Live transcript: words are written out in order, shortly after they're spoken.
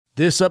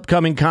This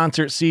upcoming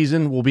concert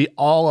season will be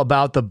all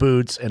about the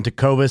boots, and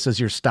Tecovas is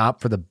your stop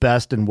for the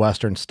best in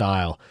Western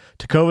style.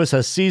 Tecovas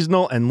has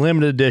seasonal and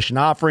limited edition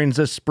offerings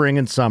this spring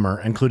and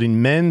summer,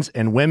 including men's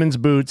and women's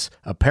boots,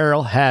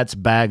 apparel, hats,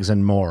 bags,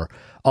 and more.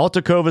 All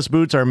Tecovas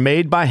boots are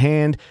made by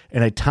hand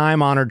in a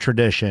time-honored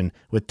tradition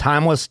with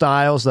timeless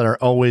styles that are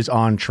always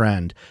on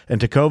trend. And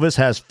Tecovas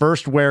has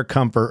first wear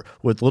comfort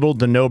with little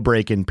to no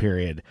break-in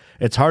period.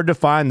 It's hard to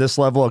find this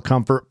level of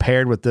comfort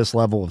paired with this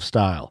level of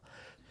style.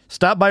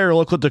 Stop by your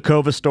local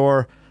Tecovas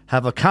store,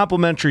 have a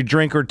complimentary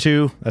drink or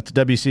two, that's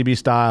WCB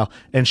style,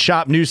 and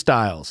shop new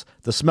styles.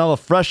 The smell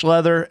of fresh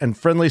leather and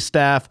friendly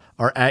staff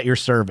are at your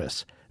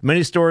service.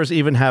 Many stores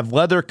even have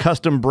leather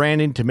custom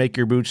branding to make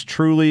your boots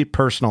truly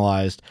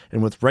personalized.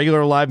 And with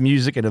regular live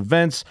music and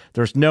events,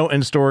 there's no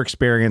in-store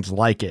experience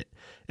like it.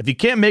 If you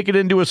can't make it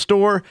into a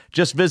store,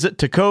 just visit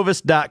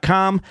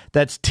tecovas.com.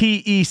 That's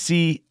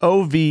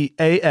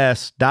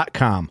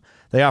TECOVAS.com.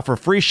 They offer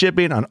free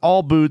shipping on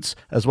all boots,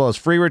 as well as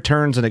free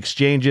returns and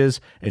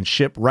exchanges, and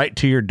ship right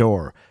to your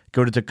door.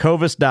 Go to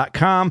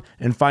tecovas.com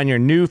and find your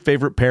new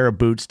favorite pair of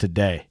boots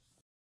today.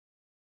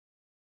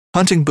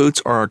 Hunting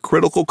boots are a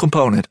critical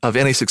component of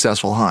any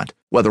successful hunt.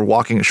 Whether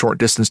walking a short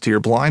distance to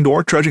your blind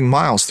or trudging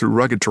miles through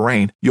rugged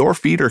terrain, your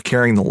feet are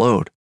carrying the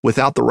load.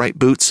 Without the right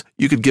boots,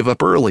 you could give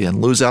up early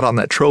and lose out on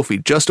that trophy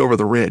just over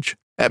the ridge.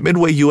 At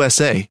Midway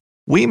USA,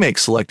 we make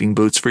selecting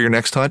boots for your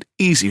next hunt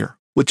easier.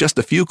 With just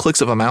a few clicks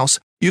of a mouse,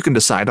 you can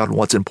decide on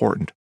what's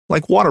important,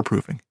 like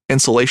waterproofing,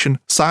 insulation,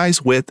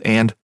 size, width,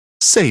 and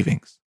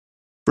savings.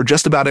 For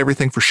just about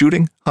everything for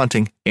shooting,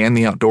 hunting, and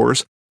the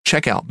outdoors,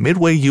 check out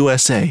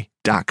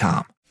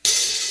MidwayUSA.com.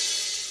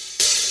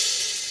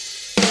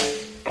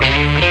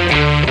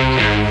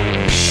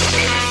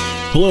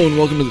 Hello and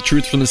welcome to the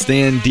Truth from the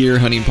Stand Deer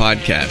Hunting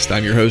Podcast.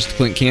 I'm your host,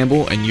 Clint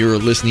Campbell, and you're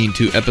listening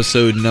to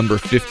episode number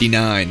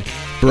 59,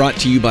 brought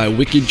to you by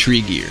Wicked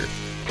Tree Gear.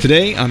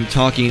 Today, I'm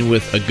talking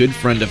with a good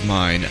friend of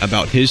mine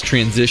about his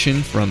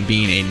transition from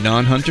being a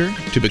non-hunter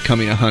to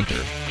becoming a hunter.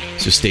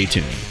 So stay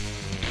tuned.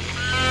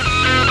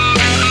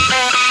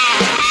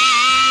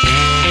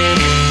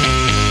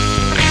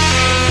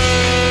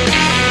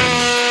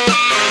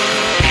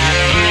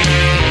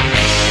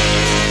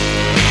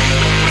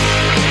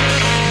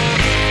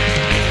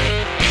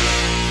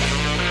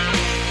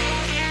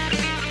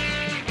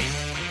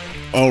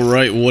 All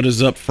right, what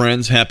is up,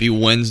 friends? Happy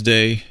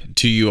Wednesday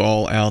to you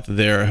all out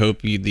there. I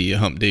hope the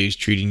hump day is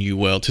treating you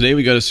well. Today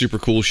we got a super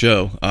cool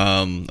show.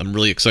 I'm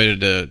really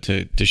excited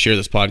to share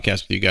this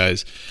podcast with you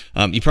guys.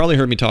 You probably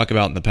heard me talk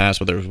about in the past,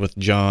 whether it was with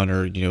John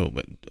or,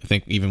 I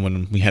think even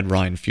when we had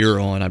Ryan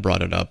Fuhr on, I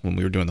brought it up when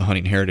we were doing the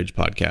Hunting Heritage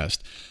podcast,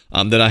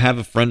 that I have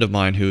a friend of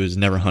mine who has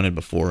never hunted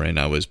before, and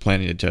I was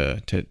planning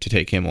to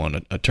take him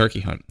on a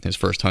turkey hunt, his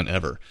first hunt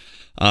ever.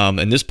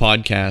 And this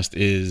podcast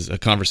is a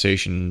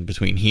conversation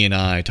between he and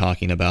I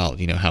talking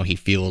about, how he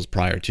feels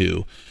prior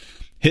to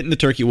hitting the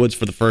turkey woods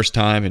for the first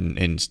time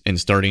and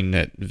starting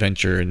that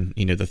venture and,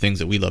 the things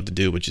that we love to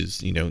do, which is,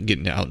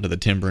 getting out into the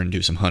timber and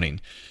do some hunting.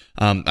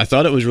 I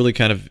thought it was really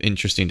kind of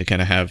interesting to kind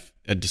of have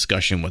a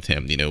discussion with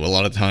him. A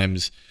lot of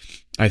times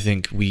I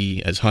think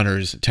we as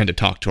hunters tend to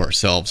talk to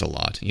ourselves a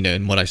lot,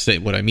 and what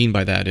I mean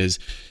by that is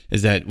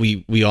that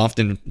we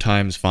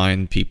oftentimes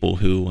find people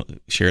who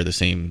share the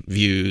same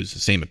views, the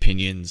same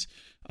opinions,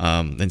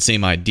 and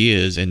same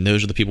ideas, and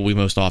those are the people we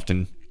most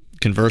often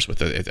converse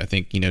with. I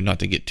think, not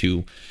to get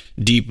too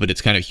deep, but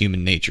it's kind of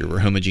human nature. We're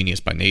homogeneous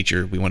by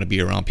nature. We want to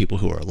be around people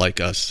who are like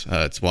us.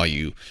 It's why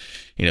your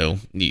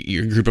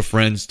group of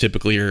friends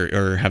typically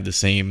are have the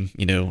same,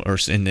 or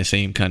in the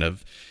same kind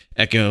of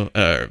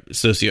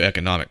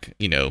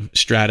socioeconomic,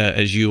 strata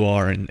as you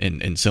are,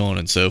 and so on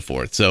and so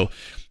forth. So,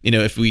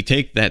 if we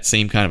take that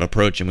same kind of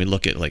approach and we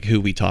look at like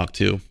who we talk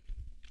to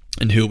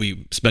and who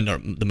we spend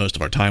the most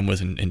of our time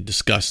with and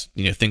discuss,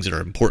 things that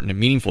are important and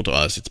meaningful to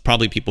us, it's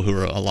probably people who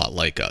are a lot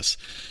like us.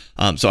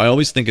 So I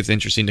always think it's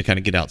interesting to kind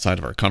of get outside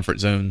of our comfort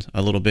zone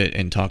a little bit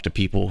and talk to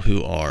people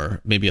who are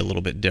maybe a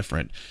little bit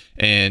different.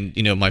 And,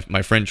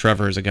 my friend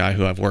Trevor is a guy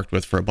who I've worked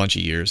with for a bunch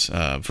of years,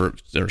 for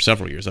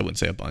several years, I wouldn't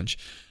say a bunch.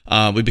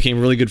 We became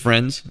really good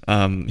friends.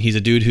 He's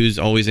a dude who's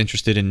always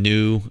interested in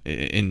new,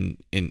 in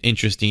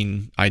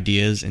interesting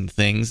ideas and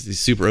things. He's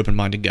a super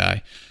open-minded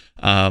guy.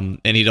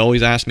 And he'd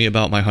always ask me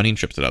about my hunting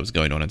trips that I was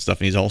going on and stuff.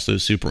 And he's also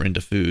super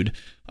into food,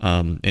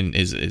 and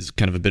is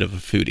kind of a bit of a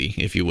foodie,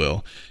 if you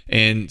will.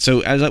 And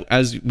so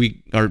as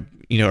we are,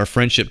 our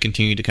friendship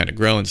continued to kind of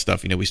grow and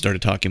stuff, we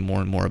started talking more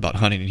and more about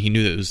hunting, and he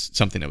knew that it was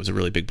something that was a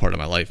really big part of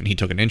my life, and he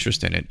took an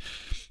interest in it.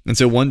 And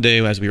so one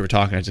day as we were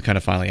talking, I just kind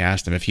of finally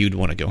asked him if he would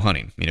want to go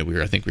hunting.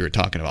 I think we were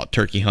talking about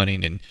turkey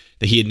hunting and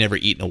that he had never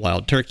eaten a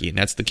wild turkey. And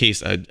that's the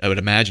case, I would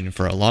imagine,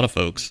 for a lot of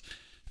folks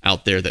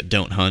out there that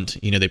don't hunt.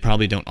 They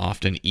probably don't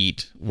often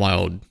eat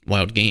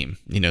wild game,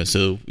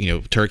 so,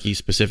 turkey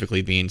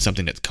specifically being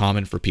something that's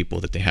common for people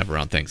that they have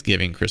around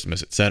Thanksgiving,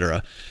 Christmas,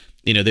 etc.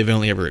 They've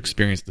only ever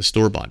experienced the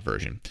store-bought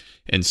version.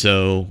 And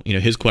so,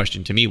 his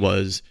question to me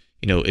was,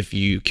 if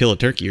you kill a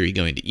turkey, are you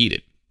going to eat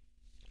it?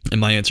 And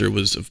my answer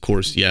was, of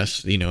course,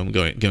 yes, I'm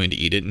going to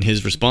eat it. And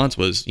his response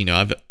was,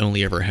 I've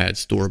only ever had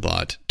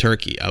store-bought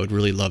turkey. I would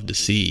really love to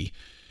see,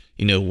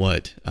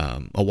 what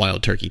a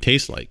wild turkey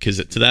tastes like.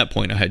 Because to that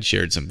point, I had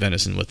shared some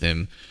venison with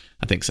him,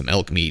 I think some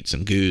elk meat,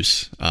 some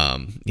goose,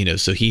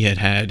 so he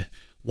had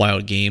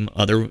wild game,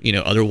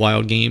 other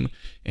wild game,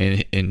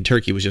 and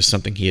turkey was just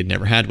something he had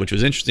never had, which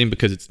was interesting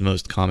because it's the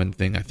most common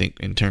thing, I think,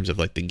 in terms of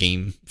like the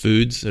game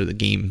foods or the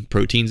game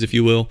proteins, if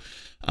you will,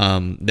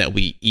 that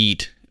we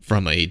eat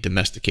from a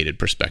domesticated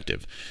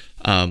perspective.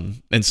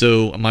 And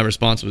so my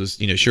response was,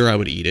 sure, I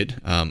would eat it.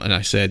 And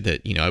I said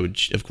that, I would,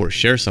 of course,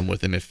 share some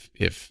with him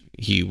if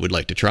he would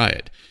like to try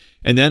it.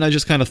 And then I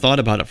just kind of thought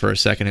about it for a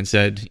second and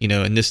said,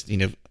 and this,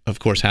 of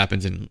course,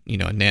 happens in,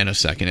 a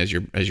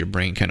nanosecond as your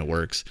brain kind of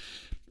works.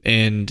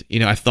 And,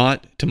 I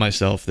thought to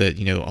myself that,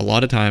 a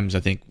lot of times I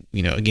think,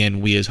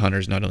 again, we as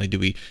hunters, not only do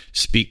we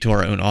speak to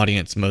our own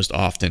audience most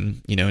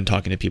often, and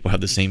talking to people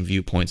have the same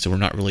viewpoints. So we're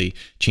not really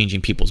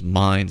changing people's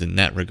minds in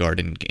that regard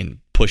and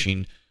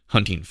pushing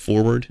hunting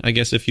forward, I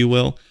guess, if you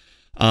will.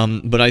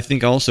 But I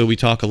think also we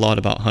talk a lot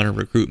about hunter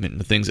recruitment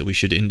and the things that we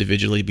should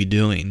individually be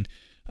doing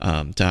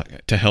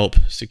to help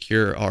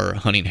secure our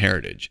hunting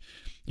heritage.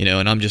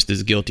 And I'm just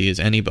as guilty as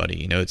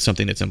anybody. It's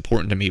something that's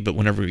important to me. But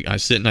whenever I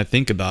sit and I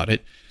think about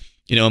it,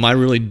 am I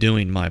really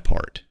doing my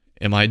part?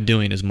 Am I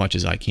doing as much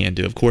as I can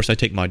do? Of course, I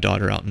take my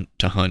daughter out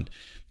to hunt,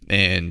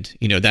 and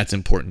that's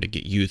important to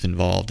get youth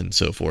involved and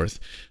so forth.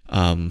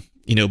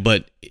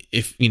 But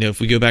if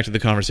we go back to the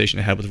conversation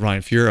I had with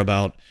Ryan Fuhrer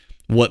about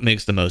what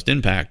makes the most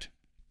impact,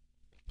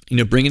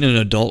 bringing an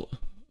adult,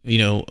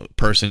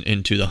 person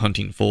into the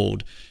hunting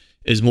fold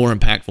is more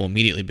impactful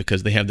immediately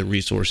because they have the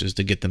resources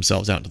to get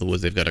themselves out into the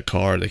woods. They've got a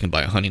car, they can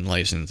buy a hunting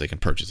license, they can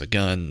purchase a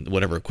gun,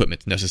 whatever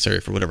equipment's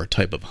necessary for whatever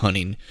type of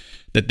hunting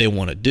that they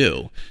want to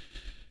do.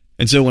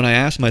 And so when I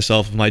asked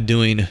myself, am I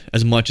doing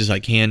as much as I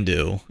can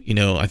do?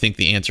 I think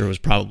the answer was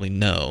probably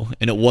no.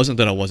 And it wasn't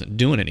that I wasn't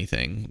doing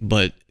anything,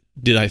 but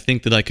did I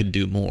think that I could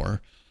do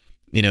more?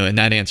 And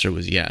that answer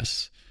was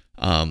yes.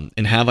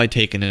 And have I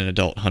taken an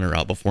adult hunter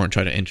out before and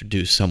tried to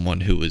introduce someone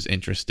who was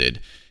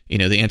interested?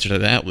 The answer to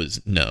that was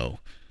no.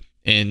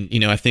 And,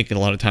 I think a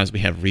lot of times we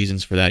have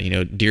reasons for that.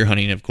 Deer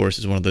hunting, of course,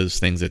 is one of those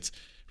things that's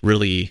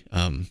really,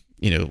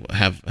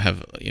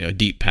 have a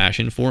deep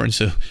passion for. And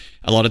so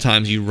a lot of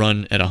times you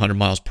run at 100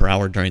 miles per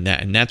hour during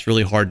that. And that's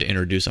really hard to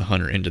introduce a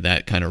hunter into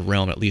that kind of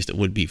realm. At least it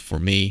would be for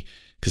me,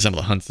 because some of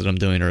the hunts that I'm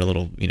doing are a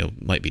little,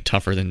 might be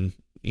tougher than,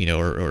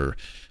 or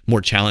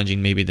more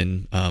challenging maybe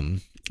than,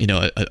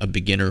 a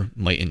beginner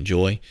might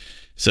enjoy.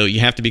 So you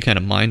have to be kind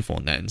of mindful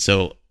in that. And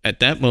so at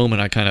that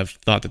moment, I kind of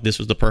thought that this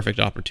was the perfect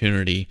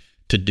opportunity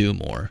to do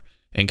more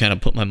and kind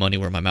of put my money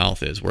where my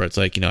mouth is, where it's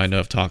like, I know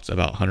I've talked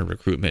about hunter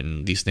recruitment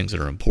and these things that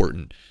are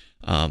important.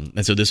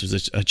 And so this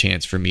was a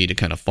chance for me to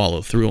kind of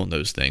follow through on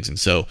those things. And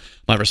so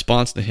my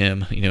response to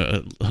him,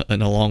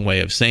 in a long way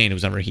of saying, it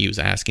was whenever he was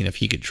asking if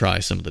he could try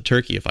some of the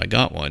turkey if I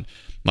got one,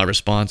 my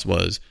response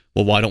was,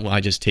 well, why don't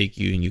I just take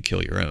you and you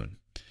kill your own?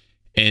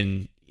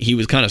 And he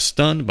was kind of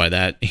stunned by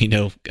that,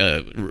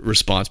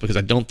 response, because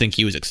I don't think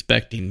he was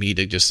expecting me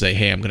to just say,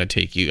 hey, I'm going to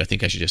take you. I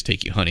think I should just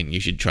take you hunting. You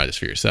should try this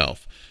for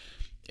yourself.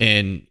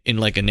 And in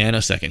like a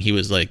nanosecond, he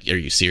was like, are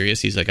you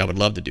serious? He's like, I would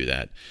love to do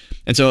that.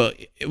 And so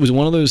it was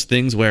one of those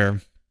things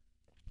where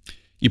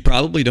you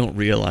probably don't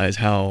realize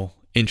how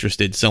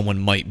interested someone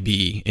might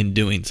be in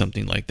doing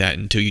something like that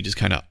until you just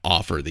kind of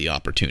offer the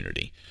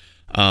opportunity.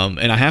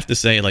 And I have to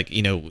say, like,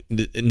 in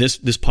this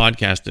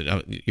podcast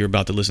that you're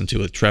about to listen to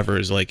with Trevor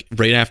is like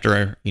right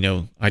after,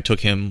 I took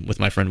him with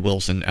my friend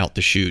Wilson out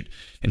to shoot,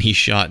 and he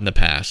shot in the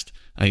past.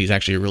 He's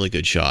actually a really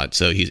good shot.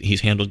 So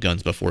he's handled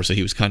guns before. So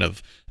he was kind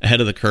of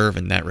ahead of the curve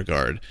in that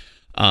regard.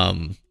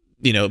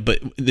 But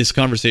this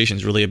conversation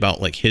is really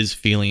about like his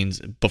feelings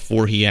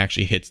before he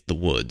actually hits the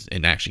woods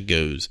and actually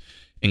goes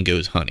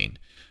hunting.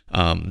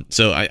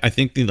 So I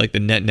think the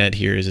net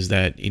here is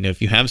that,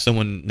 if you have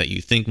someone that you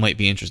think might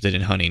be interested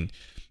in hunting,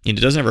 it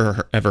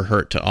doesn't ever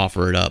hurt to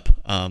offer it up.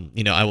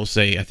 I will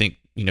say, I think,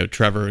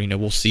 Trevor,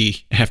 we'll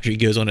see after he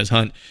goes on his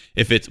hunt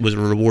if it was a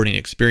rewarding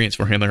experience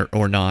for him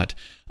or not.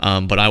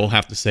 But I will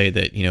have to say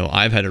that,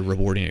 I've had a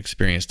rewarding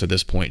experience to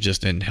this point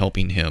just in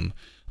helping him,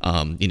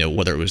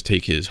 whether it was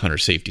take his hunter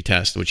safety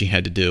test, which he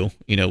had to do,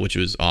 which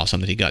was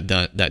awesome that he got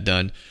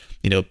done,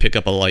 pick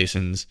up a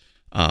license,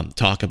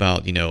 talk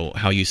about,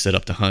 how you set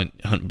up to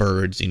hunt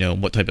birds,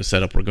 what type of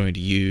setup we're going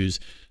to use,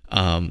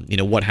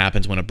 what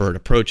happens when a bird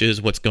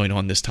approaches, what's going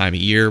on this time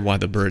of year, why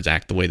the birds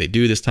act the way they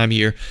do this time of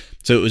year.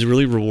 So it was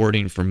really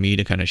rewarding for me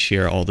to kind of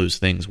share all those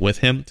things with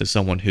him, to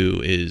someone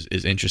who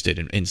is interested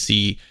and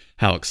see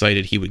how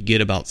excited he would get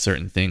about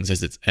certain things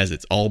as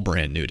it's all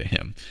brand new to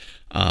him.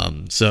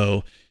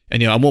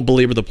 And I won't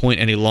belabor the point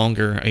any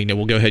longer.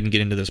 We'll go ahead and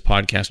get into this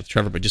podcast with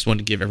Trevor, but just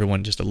wanted to give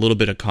everyone just a little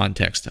bit of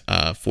context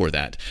for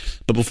that.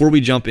 But before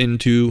we jump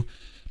into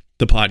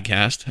the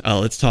podcast,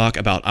 let's talk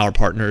about our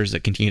partners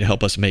that continue to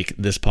help us make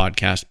this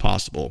podcast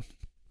possible.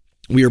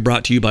 We are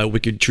brought to you by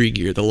Wicked Tree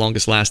Gear, the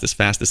longest lasting,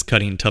 fastest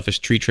cutting,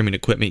 toughest tree trimming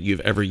equipment you've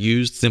ever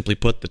used. Simply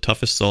put, the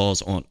toughest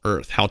saws on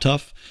earth. How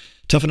tough?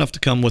 Tough enough to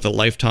come with a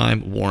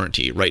lifetime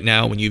warranty. Right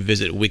now, when you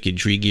visit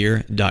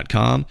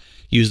wickedtreegear.com,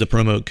 use the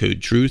promo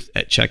code TRUTH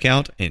at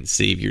checkout and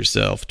save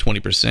yourself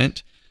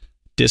 20%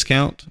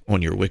 discount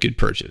on your Wicked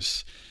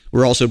purchase.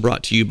 We're also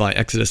brought to you by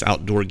Exodus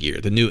Outdoor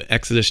Gear. The new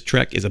Exodus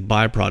Trek is a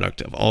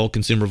byproduct of all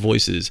consumer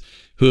voices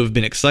who have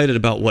been excited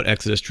about what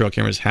Exodus trail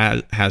cameras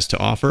has to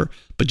offer,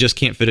 but just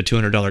can't fit a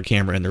 $200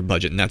 camera in their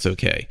budget, and that's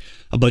okay.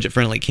 A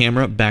budget-friendly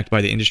camera backed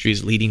by the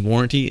industry's leading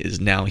warranty is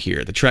now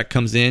here. The Trek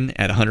comes in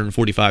at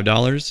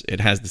 $145.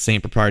 It has the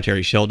same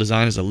proprietary shell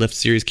design as a Lift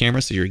series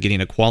camera, so you're getting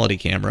a quality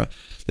camera.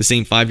 The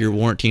same 5-year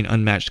warranty and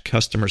unmatched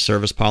customer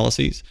service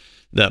policies.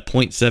 The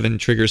 0.7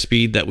 trigger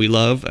speed that we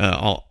love.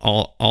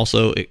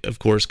 Also, it, of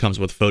course, comes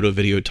with photo,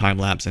 video,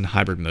 time-lapse, and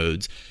hybrid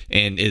modes,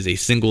 and is a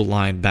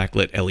single-line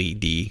backlit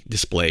LED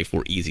display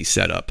for easy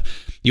setup.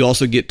 You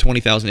also get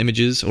 20,000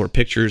 images or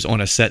pictures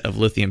on a set of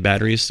lithium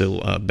batteries, so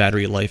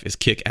battery life is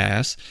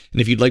kick-ass. And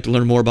if you'd like to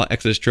learn more about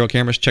Exodus trail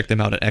cameras, check them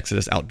out at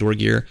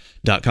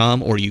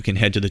ExodusOutdoorGear.com, or you can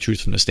head to the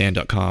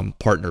TruthFromTheStand.com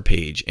partner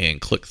page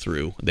and click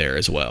through there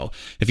as well.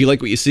 If you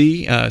like what you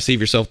see, save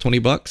yourself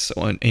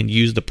 $20 and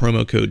use the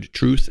promo code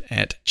TRUTH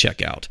at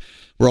checkout.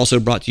 We're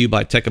also brought to you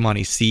by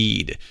Tecumani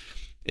Seed.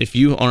 If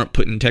you aren't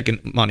putting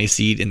Tecumani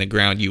seed in the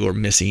ground, you are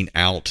missing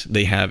out.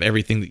 They have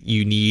everything that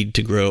you need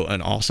to grow an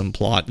awesome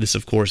plot. This,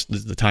 of course,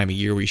 is the time of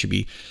year where you should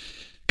be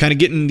kind of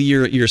getting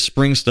your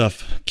spring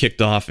stuff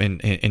kicked off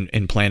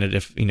and planted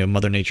if,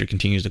 Mother Nature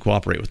continues to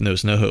cooperate with no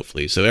snow,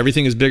 hopefully. So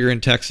everything is bigger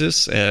in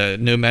Texas.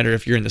 No matter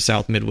if you're in the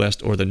South,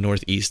 Midwest, or the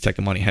Northeast,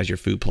 Tecumani has your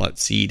food plot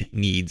seed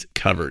needs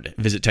covered.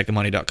 Visit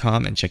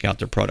Tecumani.com and check out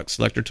their product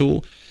selector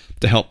tool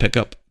to help pick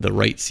up the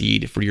right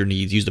seed for your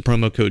needs. Use the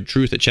promo code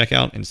TRUTH at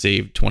checkout and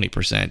save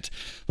 20%.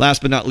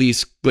 Last but not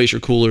least, Glacier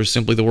Coolers,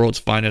 simply the world's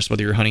finest.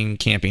 Whether you're hunting,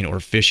 camping, or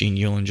fishing,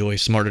 you'll enjoy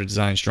smarter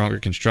design, stronger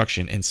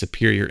construction, and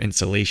superior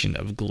insulation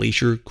of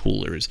Glacier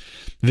Coolers.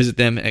 Visit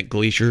them at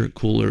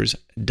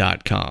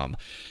glaciercoolers.com.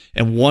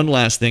 And one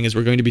last thing is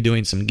we're going to be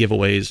doing some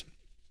giveaways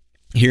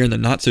here in the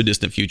not so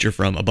distant future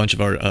from a bunch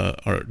of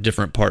our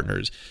different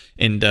partners.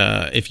 And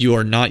if you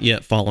are not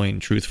yet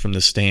following Truth from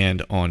the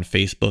Stand on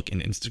Facebook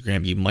and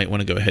Instagram, you might want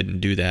to go ahead and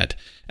do that,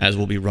 as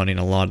we'll be running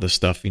a lot of the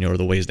stuff, or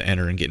the ways to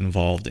enter and get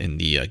involved in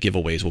the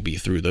giveaways will be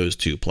through those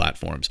two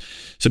platforms.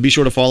 So be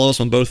sure to follow us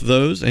on both of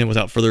those. And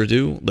without further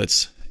ado,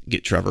 let's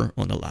get Trevor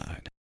on the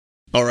line.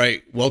 All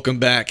right, welcome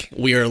back.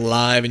 We are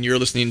live, and you're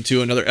listening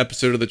to another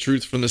episode of the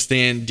Truth from the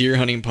Stand Deer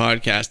Hunting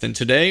Podcast. And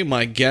today,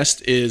 my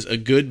guest is a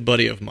good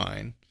buddy of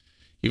mine.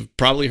 You've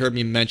probably heard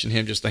me mention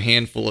him just a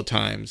handful of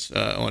times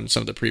on some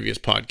of the previous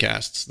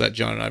podcasts that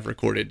John and I have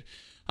recorded.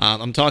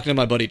 I'm talking to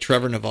my buddy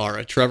Trevor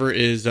Navarra. Trevor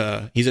is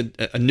he's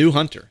a new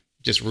hunter.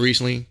 Just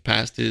recently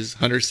passed his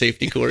hunter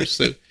safety course.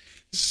 So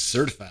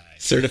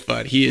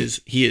certified. He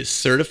is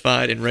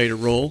certified and ready to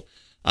roll.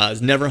 Has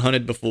never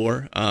hunted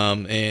before,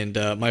 and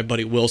my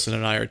buddy Wilson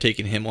and I are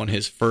taking him on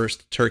his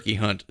first turkey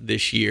hunt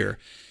this year.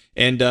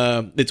 And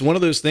it's one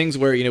of those things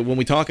where, when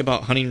we talk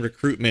about hunting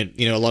recruitment,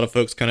 a lot of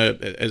folks kind of,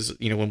 as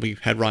when we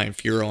had Ryan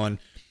Fuhr on,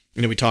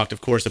 we talked,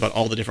 of course, about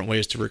all the different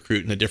ways to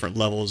recruit and the different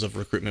levels of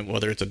recruitment,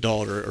 whether it's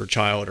adult or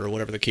child or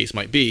whatever the case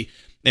might be.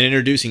 And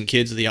introducing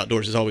kids to the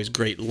outdoors is always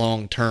great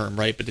long term,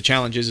 right? But the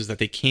challenge is that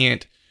they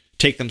can't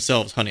take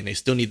themselves hunting. They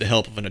still need the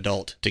help of an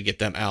adult to get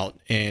them out,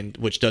 and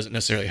which doesn't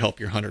necessarily help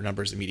your hunter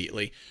numbers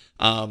immediately.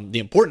 The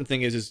important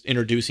thing is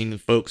introducing the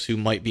folks who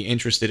might be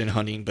interested in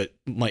hunting, but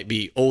might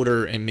be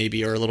older and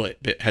maybe are a little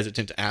bit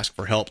hesitant to ask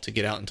for help to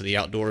get out into the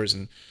outdoors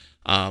and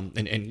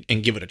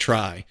give it a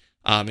try.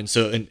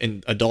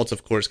 And adults,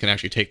 of course, can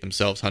actually take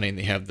themselves hunting.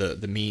 They have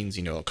the means,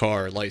 a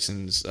car,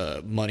 license,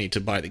 money to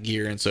buy the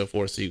gear and so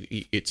forth. So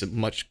it's a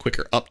much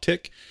quicker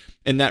uptick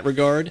in that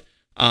regard.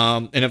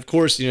 And of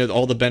course,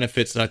 all the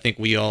benefits that I think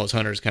we all as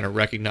hunters kind of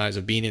recognize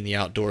of being in the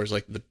outdoors,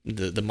 like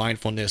the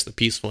mindfulness, the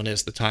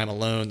peacefulness, the time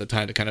alone, the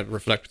time to kind of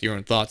reflect with your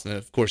own thoughts, and then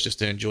of course just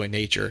to enjoy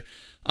nature,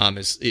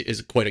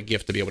 is quite a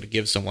gift to be able to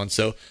give someone.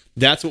 So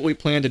that's what we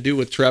plan to do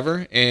with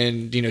Trevor.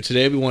 And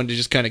today we wanted to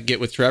just kind of get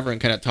with Trevor and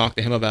kind of talk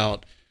to him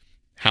about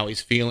how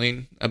he's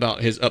feeling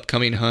about his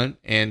upcoming hunt,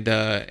 and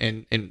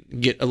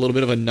get a little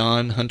bit of a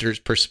non-hunter's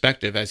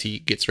perspective as he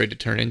gets ready to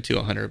turn into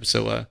a hunter.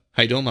 So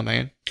how you doing, my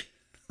man?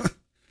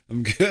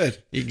 I'm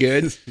good. You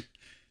good?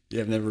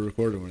 Yeah, I've never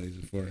recorded one of these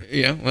before.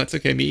 Yeah, well, that's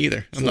okay. Me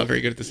either. I'm not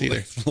very good at this either.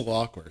 It's a little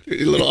awkward.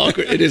 A little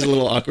awkward. It is a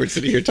little awkward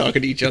sitting here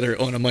talking to each other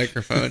on a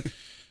microphone.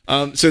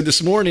 So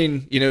this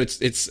morning,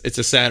 it's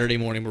a Saturday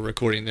morning. We're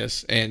recording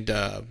this, and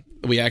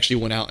we actually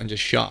went out and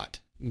just shot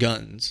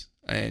guns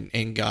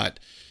and got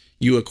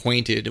you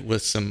acquainted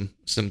with some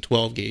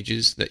 12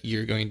 gauges that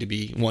you're going to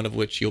be, one of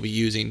which you'll be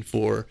using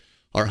for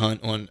our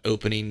hunt on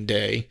opening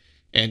day.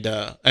 And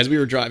as we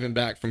were driving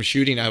back from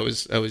shooting, I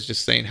was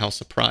just saying how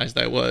surprised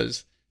I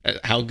was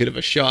at how good of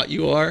a shot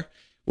you are,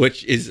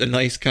 which is a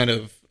nice kind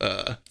of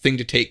thing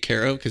to take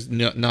care of, because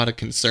not a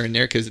concern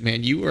there, because,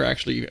 man, you were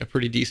actually a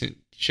pretty decent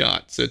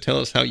shot. So tell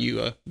us how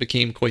you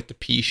became quite the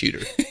pea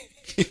shooter.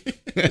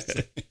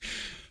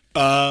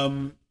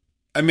 I've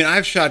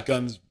shot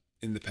guns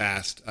in the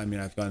past.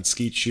 I've gone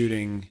skeet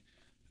shooting,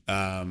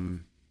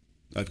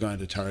 I've gone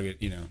to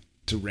Target,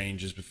 to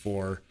ranges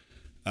before.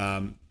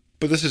 But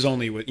this is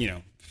only with,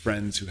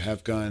 friends who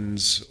have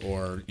guns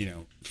or,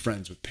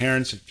 friends with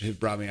parents who've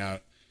brought me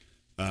out.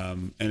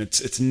 And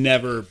it's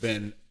never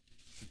been,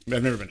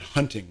 I've never been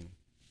hunting,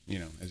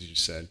 as you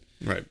just said.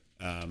 Right.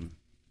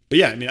 But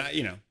yeah, I mean,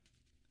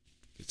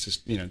 it's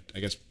just, I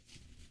guess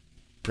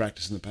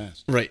practice in the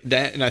past. Right.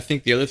 That, and I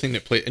think the other thing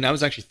that played, and I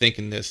was actually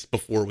thinking this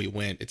before we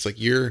went, it's like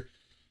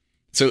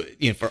so,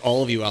 for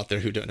all of you out there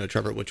who don't know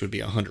Trevor, which would be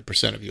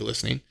 100% of you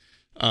listening,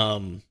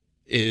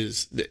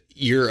 is that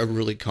you're a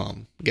really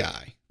calm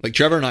guy. Like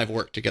Trevor and I have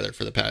worked together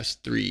for the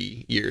past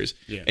 3 years,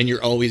 and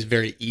you're always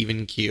very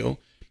even keel.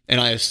 And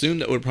I assume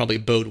that would probably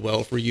bode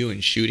well for you in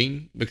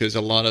shooting, because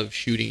a lot of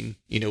shooting,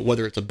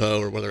 whether it's a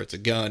bow or whether it's a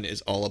gun,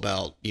 is all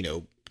about,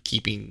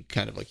 keeping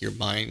kind of like your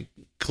mind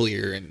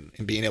clear and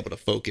being able to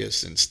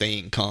focus and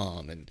staying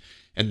calm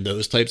and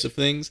those types of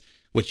things,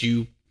 which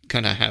you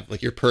kind of have,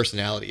 like your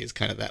personality is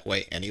kind of that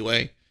way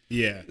anyway.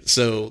 Yeah.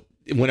 So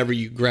whenever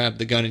you grabbed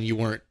the gun and you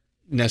weren't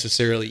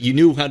necessarily, you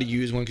knew how to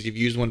use one because you've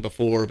used one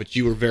before, but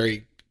you were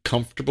very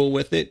comfortable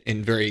with it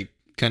and very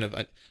kind of,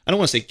 I don't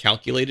want to say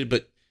calculated,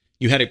 but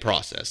you had a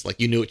process,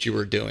 like you knew what you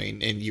were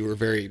doing and you were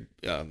very,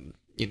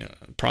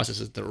 process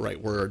is the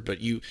right word,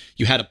 but you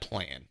had a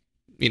plan,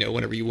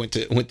 whenever you went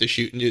to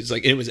shoot, and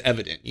it was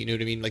evident, you know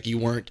what I mean? Like you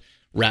weren't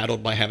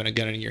rattled by having a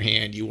gun in your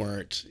hand. You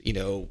weren't,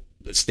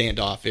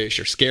 standoffish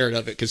or scared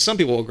of it, because some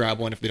people will grab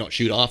one if they don't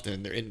shoot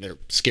often and they're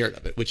scared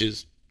of it, which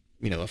is,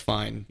 a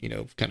fine,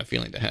 kind of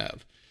feeling to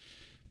have.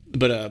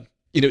 But,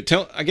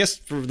 I guess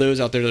for those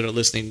out there that are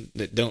listening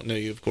that don't know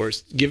you, of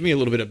course, give me a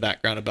little bit of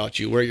background about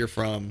you, where you're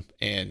from,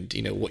 and,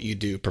 what you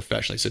do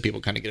professionally, so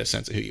people kind of get a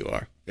sense of who you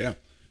are. Yeah.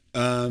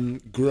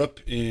 Grew up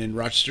in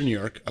Rochester, New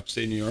York,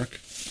 upstate New York.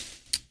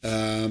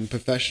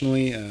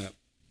 Professionally,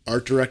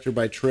 art director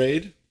by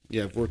trade.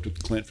 Yeah, I've worked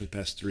with Clint for the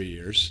past 3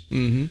 years.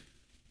 Mm-hmm.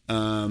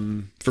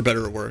 For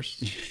better or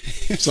worse.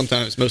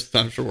 Sometimes, most of the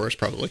times for worse,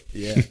 probably.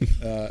 Yeah.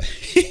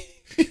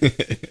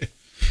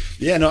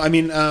 Yeah, no, I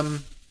mean, I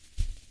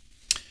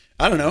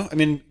don't know. I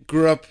mean,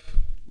 grew up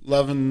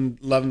loving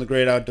the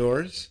great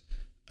outdoors.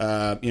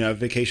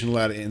 Vacationed a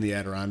lot in the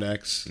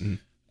Adirondacks.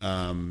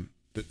 Mm-hmm.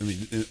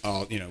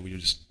 We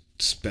just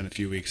spent a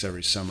few weeks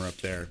every summer up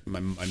there. My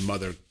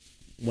mother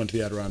went to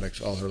the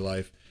Adirondacks all her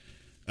life.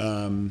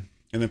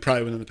 And then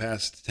probably within the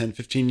past 10,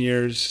 15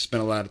 years,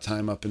 spent a lot of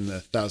time up in the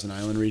Thousand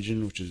Island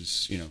region, which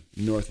is,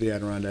 north of the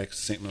Adirondacks,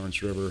 St.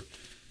 Lawrence River,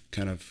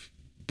 kind of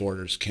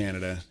borders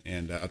Canada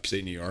and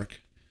upstate New York.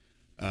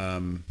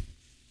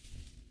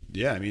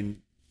 Yeah, I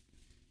mean,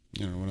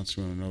 what else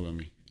do you want to know about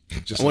me?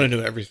 I want to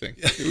know everything.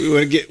 We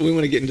want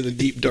to get into the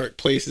deep, dark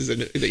places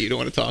that you don't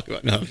want to talk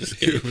about. No, I'm just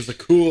kidding. It was a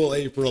cool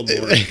April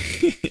morning.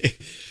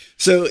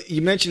 So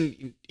you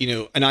mentioned,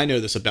 and I know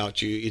this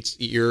about you.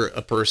 You're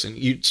a person.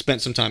 You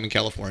spent some time in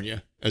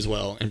California as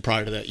well, and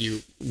prior to that,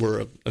 you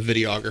were a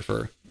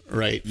videographer,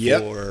 right?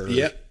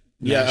 Yep.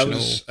 Yeah,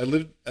 I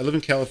lived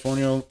in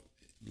California,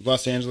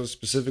 Los Angeles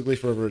specifically,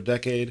 for over a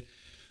decade.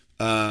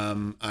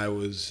 I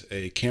was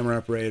a camera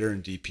operator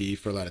and DP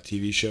for a lot of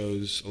TV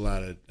shows, a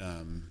lot of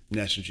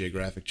National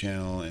Geographic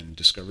Channel and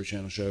Discovery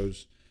Channel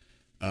shows.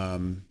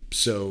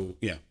 So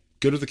yeah,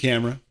 good with the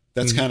camera.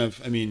 That's kind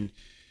of,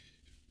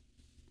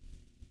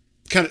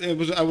 it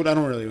was. I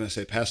don't really want to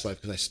say past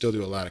life, because I still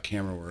do a lot of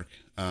camera work.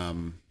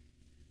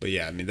 But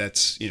yeah,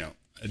 that's,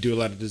 I do a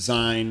lot of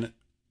design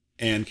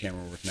and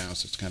camera work now,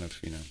 so it's kind of,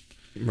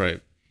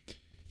 Right.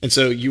 And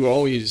so you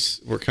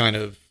always were kind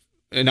of,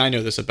 and I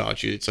know this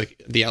about you, it's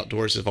like the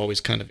outdoors have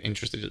always kind of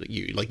interested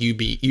you. Like you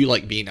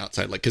like being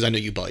outside, like, because I know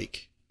you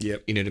bike.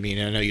 Yep. You know what I mean?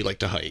 And I know you like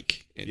to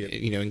hike, and,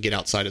 and get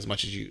outside as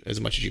much as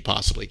you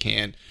possibly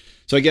can.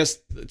 So I guess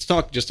let's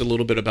talk just a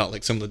little bit about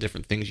like some of the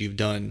different things you've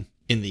done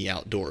in the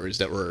outdoors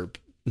that were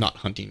not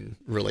hunting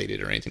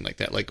related or anything like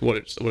that. Like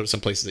what are some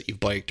places that you've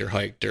biked or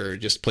hiked, or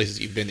just places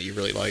that you've been that you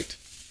really liked?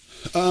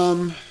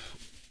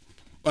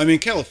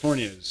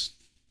 California is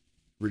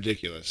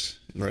ridiculous.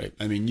 Right.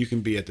 You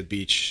can be at the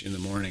beach in the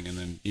morning, and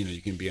then,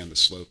 you can be on the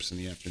slopes in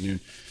the afternoon.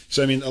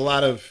 So, a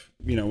lot of,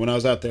 when I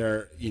was out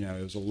there,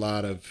 it was a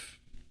lot of,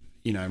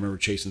 I remember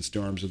chasing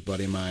storms with a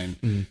buddy of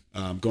mine,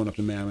 going up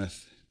to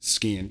Mammoth,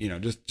 skiing,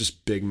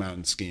 just big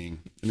mountain skiing.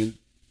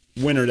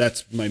 Winter,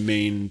 that's my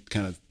main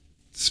kind of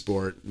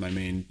sport, my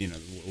main,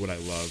 what I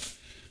love.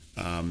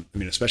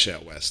 Especially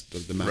out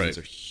west, the mountains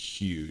are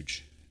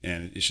huge,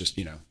 and it's just,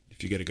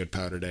 if you get a good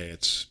powder day,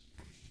 it's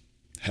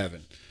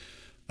heaven.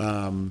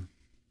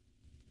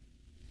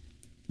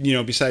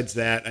 Besides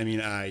that,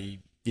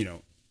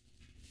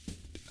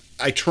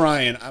 I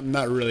try, and I'm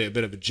not really a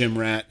bit of a gym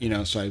rat,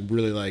 so I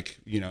really like,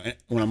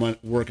 when I'm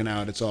working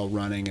out, it's all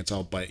running, it's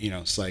all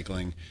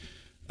cycling,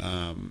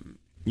 and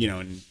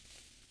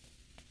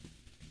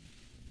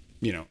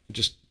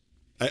just,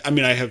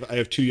 I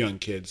have 2 young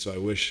kids, so I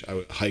wish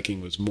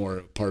hiking was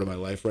more part of my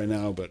life right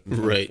now, but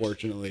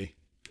unfortunately,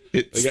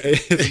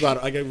 it's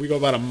about, we go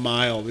about a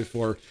mile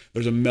before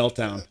there's a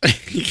meltdown.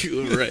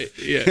 Right.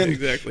 Yeah,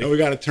 exactly. And we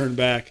got to turn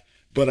back,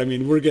 but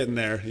we're getting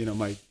there.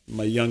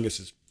 My youngest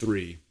is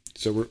 3,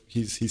 So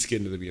he's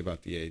getting to be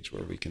about the age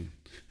where we can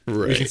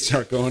Right.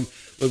 start going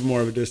a little more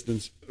of a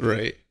distance.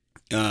 Right.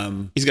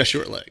 He's got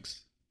short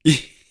legs,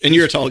 and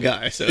you're a tall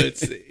guy, so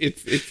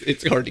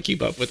it's hard to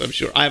keep up with. I'm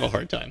sure I have a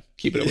hard time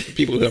keeping up with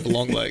people who have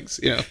long legs.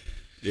 Yeah.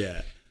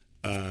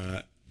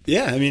 I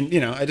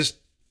mean, I just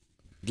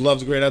love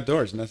the great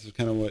outdoors, and that's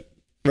kind of what.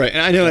 Right.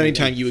 And I know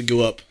anytime you would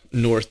go up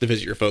north to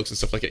visit your folks and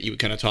stuff like that, you would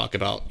kind of talk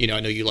about, I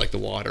know you like the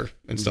water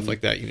and stuff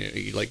like that.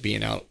 You like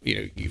being out,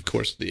 of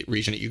course, the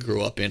region that you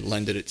grew up in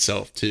lended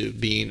itself to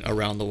being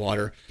around the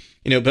water,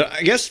 but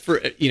I guess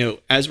for,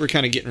 as we're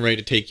kind of getting ready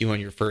to take you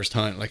on your first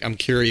hunt, like I'm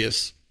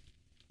curious,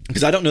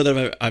 because I don't know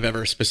that I've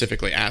ever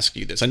specifically asked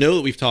you this. I know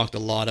that we've talked a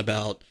lot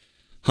about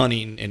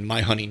hunting and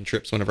my hunting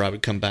trips whenever I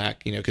would come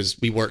back, because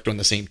we worked on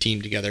the same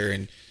team together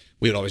and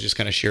we would always just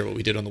kind of share what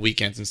we did on the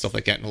weekends and stuff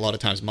like that. And a lot of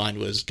times mine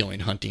was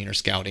going hunting or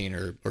scouting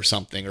or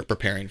something or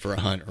preparing for a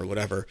hunt or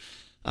whatever.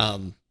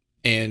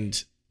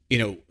 And,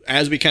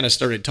 as we kind of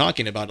started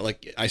talking about it,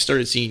 like I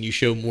started seeing you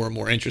show more and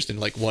more interest in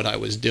like what I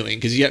was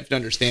doing. Cause you have to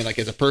understand, like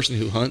as a person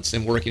who hunts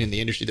and working in the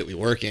industry that we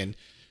work in,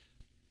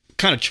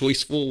 kind of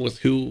choiceful with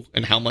who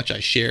and how much I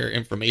share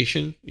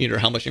information, or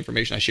how much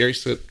information I share.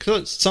 So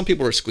 'cause some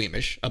people are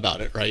squeamish about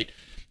it. Right.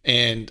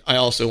 And I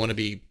also want to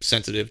be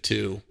sensitive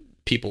to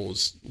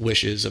people's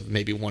wishes of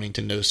maybe wanting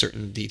to know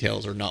certain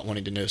details or not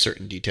wanting to know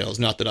certain details.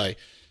 Not that I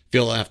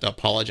feel I have to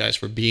apologize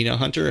for being a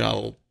hunter.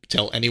 I'll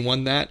tell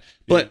anyone that.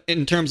 But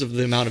in terms of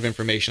the amount of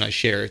information I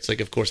share, it's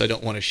like, of course, I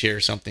don't want to share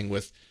something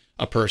with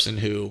a person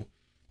who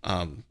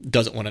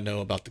doesn't want to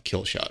know about the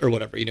kill shot or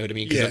whatever. You know what I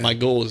mean? Because my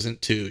goal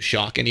isn't to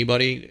shock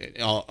anybody.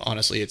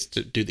 Honestly, it's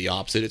to do the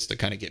opposite. It's to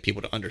kind of get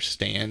people to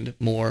understand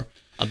more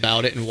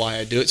about it and why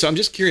I do it. So I'm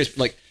just curious,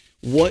 like,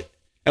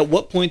 at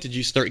what point did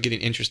you start getting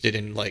interested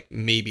in like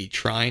maybe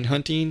trying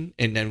hunting?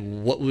 And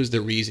then what was the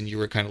reason you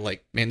were kind of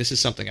like, man, this is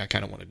something I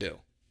kind of want to do?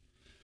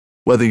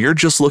 Whether you're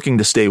just looking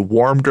to stay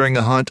warm during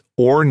a hunt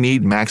or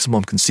need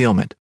maximum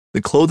concealment,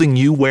 the clothing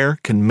you wear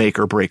can make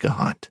or break a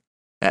hunt.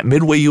 At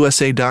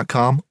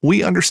MidwayUSA.com,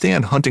 we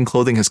understand hunting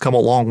clothing has come a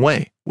long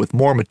way with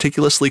more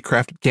meticulously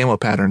crafted camo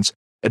patterns,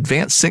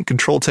 advanced scent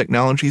control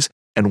technologies,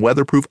 and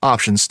weatherproof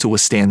options to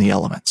withstand the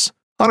elements.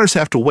 Hunters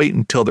have to wait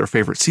until their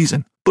favorite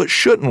season, but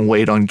shouldn't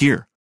wait on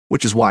gear,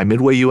 which is why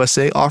Midway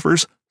USA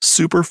offers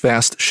super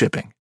fast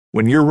shipping.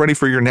 When you're ready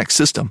for your next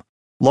system,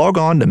 log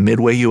on to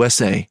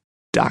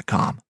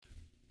MidwayUSA.com.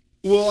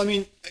 Well, I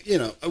mean,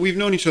 we've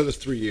known each other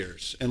 3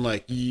 years, and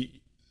like,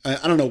 I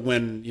don't know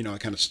when, I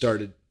kind of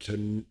started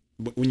to,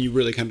 when you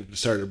really kind of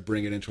started to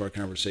bring it into our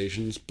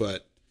conversations,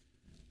 but,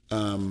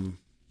 I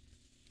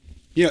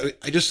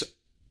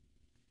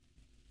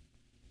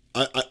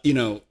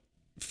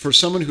for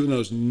someone who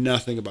knows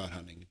nothing about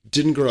hunting,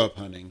 didn't grow up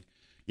hunting,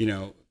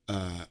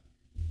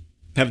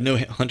 have no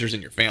hunters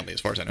in your family,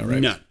 as far as I know,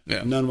 right? None,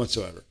 none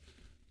whatsoever.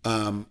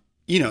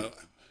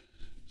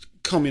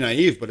 Call me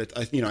naive, but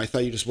I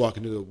thought you just walk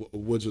into the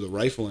woods with a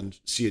rifle and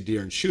see a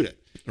deer and shoot it.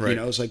 Right.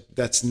 It's like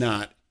that's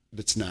not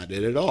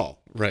it at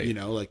all. Right.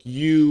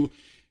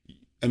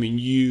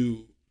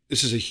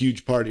 This is a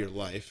huge part of your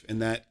life,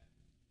 and that,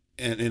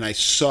 and I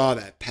saw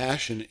that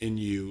passion in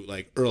you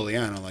like early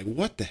on. I'm like,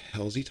 what the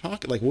hell is he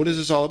talking? Like, what is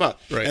this all about?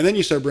 Right. And then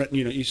you start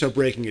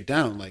breaking it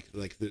down, like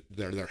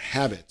their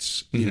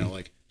habits,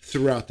 like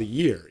throughout the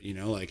year,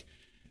 like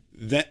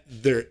that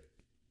they're.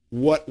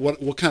 What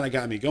kind of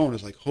got me going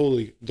is like,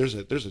 holy, there's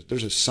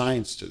a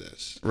science to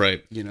this,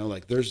 right?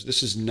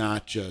 This is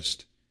not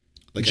just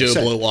like Joe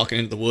Blow walking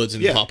into the woods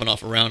and popping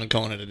off around and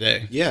calling it a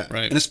day. Yeah,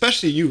 right. And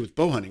especially you with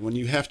bow hunting, when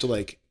you have to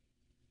like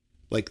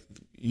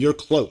you're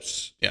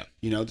close. Yeah,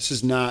 this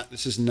is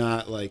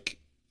not like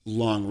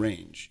long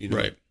range.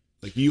 Right.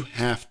 Like you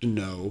have to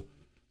know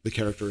the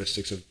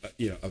characteristics of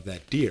of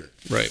that deer.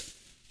 Right.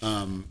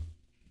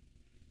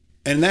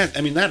 And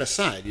that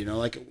aside,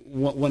 like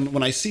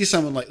when I see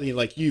someone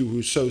like you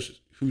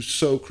who's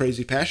so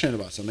crazy passionate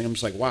about something, I'm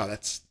just like, wow,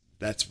 that's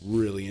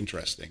really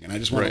interesting, and I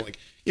just want to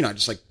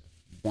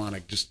want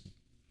to just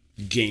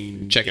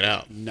check it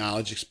out,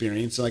 knowledge,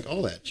 experience, and like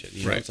all that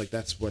shit. Right. It's like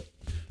that's what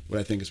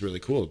I think is really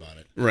cool about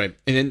it. Right.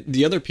 And then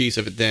the other piece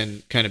of it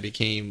then kind of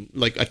became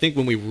like, I think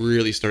when we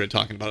really started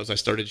talking about it, was I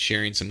started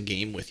sharing some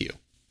game with you.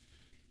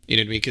 You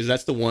know what I mean? Because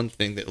that's the one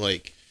thing that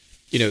like.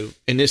 And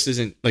this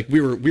isn't like we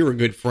were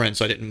good friends,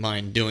 so I didn't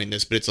mind doing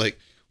this. But it's like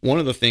one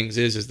of the things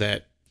is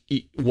that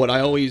what I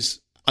always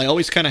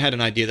kind of had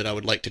an idea that I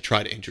would like to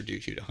try to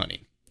introduce you to hunting.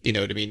 You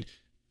know what I mean?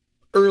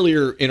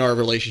 Earlier in our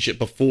relationship,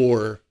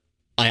 before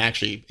I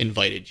actually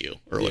invited you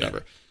or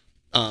whatever,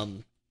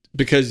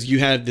 because you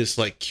had this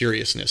like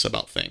curiousness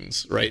about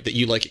things, right? That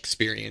you like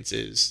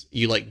experiences,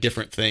 you like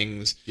different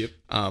things,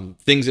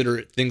 things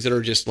that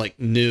are just like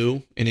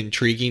new and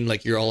intriguing.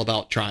 Like you're all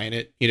about trying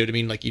it. You know what I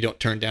mean? Like you don't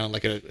turn down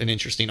like an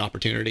interesting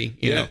opportunity.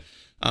 You know,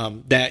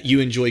 that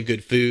you enjoy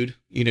good food.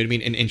 You know what I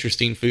mean? And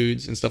interesting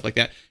foods and stuff like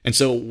that. And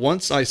so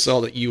once I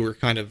saw that you were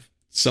kind of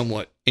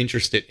somewhat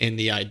interested in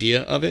the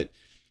idea of it,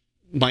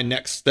 my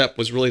next step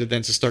was really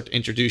to start to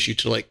introduce you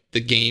to like the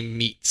game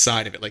meat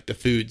side of it, like the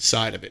food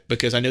side of it,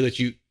 because I know that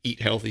you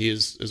eat healthy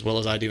as well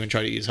as I do and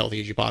try to eat as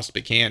healthy as you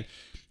possibly can.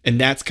 And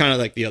that's kind of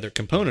like the other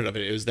component of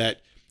it, is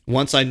that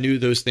once I knew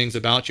those things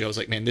about you, I was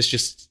like, man, this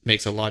just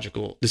makes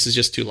this is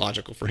just too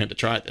logical for him to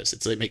try this.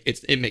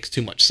 It makes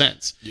too much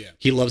sense. Yeah.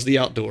 He loves the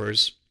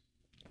outdoors.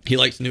 He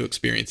likes new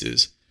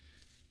experiences.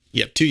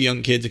 You have 2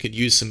 young kids that could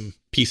use some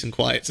peace and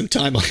quiet, some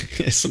time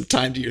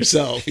to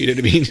yourself. You know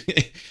what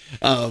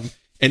I mean?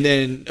 And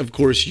then, of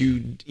course,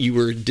 you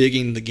were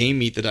digging the game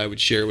meat that I would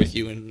share with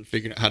you and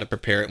figuring out how to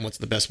prepare it and what's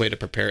the best way to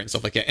prepare it and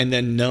stuff like that. And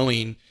then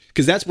knowing,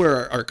 because that's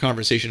where our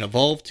conversation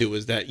evolved to,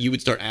 is that you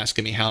would start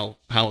asking me how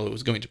I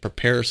was going to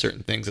prepare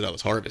certain things that I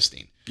was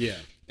harvesting. Yeah.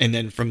 And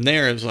then from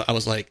there, I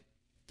was like,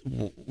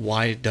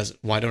 why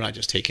don't I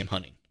just take him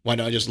hunting? Why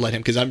don't I just let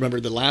him? Because I remember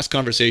the last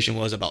conversation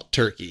was about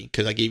turkey,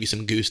 because I gave you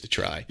some goose to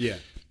try. Yeah.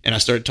 And I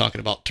started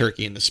talking about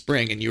turkey in the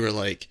spring, and you were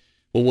like,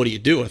 well, what do you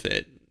do with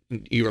it?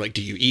 And you were like,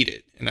 do you eat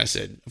it? And I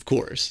said, of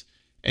course.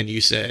 And you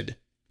said,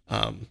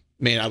 I'm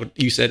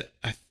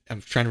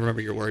trying to remember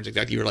your words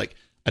exactly. You were like,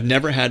 I've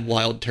never had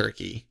wild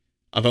turkey.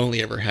 I've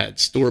only ever had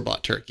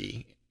store-bought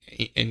turkey.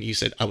 And you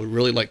said, I would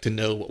really like to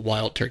know what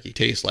wild turkey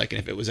tastes like and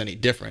if it was any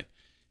different.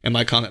 And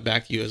my comment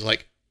back to you is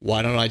like,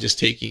 why don't I just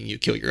take you and you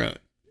kill your own?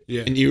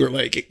 Yeah. And you were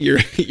like, your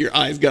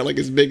eyes got like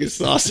as big as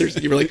saucers.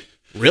 And you were like,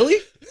 really?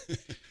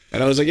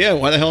 And I was like, yeah,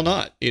 why the hell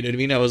not? You know what I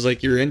mean? I was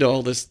like, you're into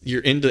all this,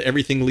 you're into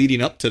everything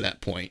leading up to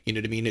that point. You know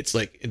what I mean? It's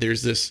like,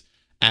 there's this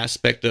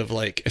aspect of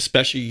like,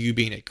 especially you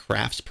being a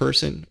crafts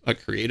person, a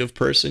creative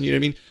person, you know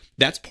what I mean?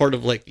 That's part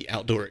of like the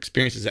outdoor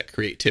experience, is that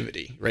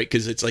creativity, right?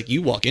 Because it's like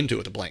you walk into it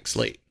with a blank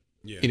slate.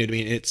 Yeah. You know what I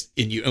mean?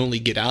 And you only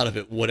get out of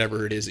it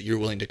whatever it is that you're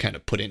willing to kind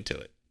of put into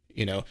it,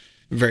 you know?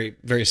 Very,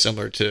 very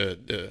similar to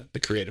the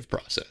creative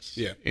process.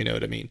 Yeah. You know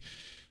what I mean?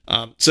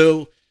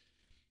 So,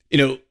 you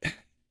know,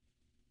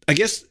 I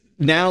guess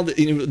now that,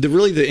 you know,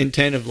 the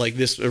intent of like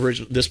this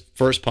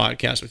first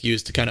podcast with you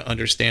is to kind of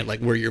understand like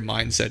where your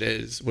mindset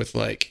is with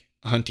like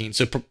hunting.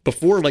 So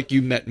before like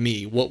you met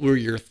me, what were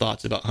your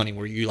thoughts about hunting?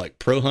 Were you like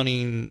pro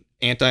hunting,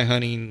 anti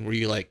hunting? Were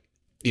you like,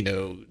 you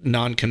know,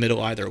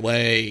 non-committal either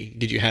way?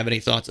 Did you have any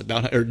thoughts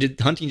about, or did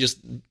hunting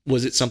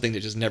was it something that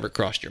just never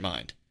crossed your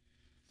mind?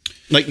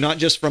 Like not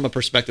just from a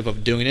perspective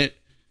of doing it,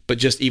 but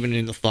just even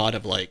in the thought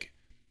of like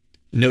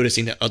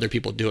noticing that other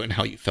people do it and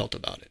how you felt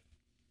about it.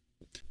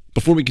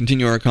 Before we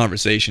continue our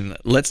conversation,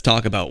 let's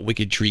talk about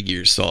Wicked Tree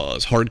Gear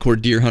saws.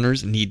 Hardcore deer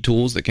hunters need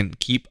tools that can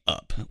keep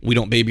up. We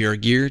don't baby our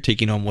gear,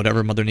 taking on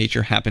whatever Mother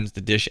Nature happens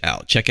to dish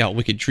out. Check out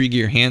Wicked Tree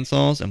Gear hand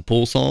saws and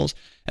pull saws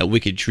at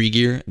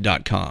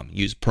wickedtreegear.com.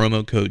 Use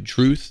promo code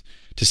TRUTH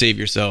to save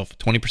yourself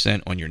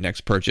 20% on your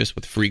next purchase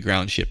with free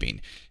ground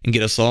shipping. And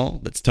get a saw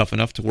that's tough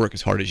enough to work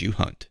as hard as you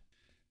hunt.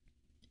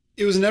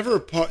 It was never a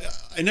part.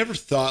 I never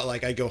thought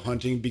like I go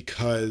hunting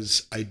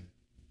because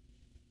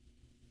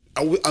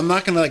I'm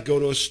not going to like go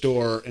to a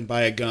store and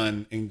buy a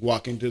gun and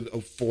walk into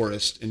a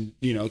forest and,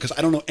 you know, because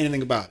I don't know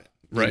anything about it.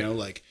 Right. You know,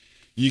 like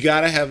you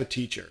got to have a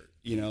teacher,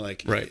 you know,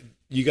 like right.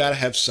 You got to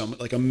have some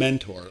like a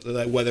mentor,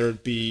 like whether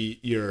it be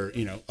your,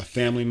 you know, a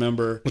family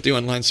member. With the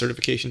online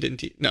certification didn't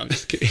teach. No, I'm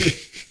just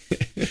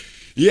kidding.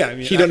 Yeah. I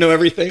mean, you don't know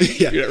everything.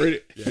 Yeah.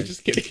 Yeah, I'm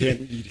just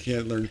kidding. You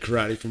can't learn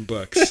karate from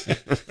books.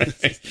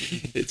 Right.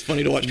 It's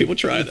funny to watch people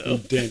try though.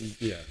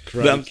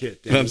 Karate Kid.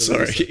 I'm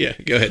sorry. Yeah.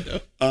 Go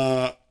ahead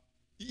though.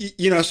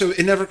 You know, so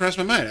it never crossed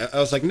my mind. I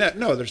was like,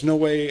 no, there's no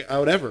way I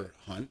would ever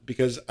hunt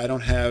because I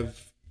don't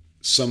have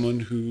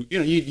someone who, you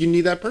know, you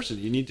need that person.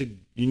 You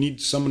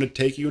need someone to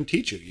take you and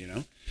teach you, you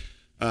know?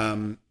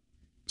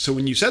 So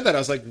when you said that, I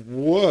was like,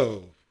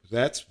 whoa,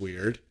 that's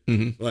weird.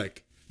 Mm-hmm.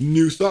 Like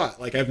new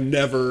thought. Like I've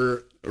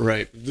never,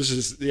 right. This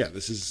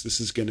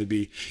is going to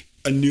be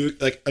a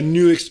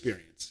new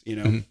experience, you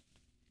know? Mm-hmm.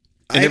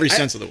 In every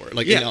sense of the word.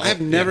 Like, yeah, you know, I've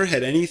never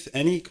had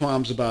any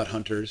qualms about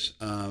hunters.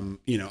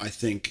 You know, I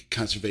think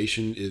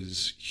conservation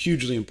is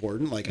hugely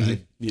important. Like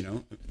mm-hmm.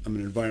 I'm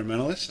an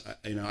environmentalist.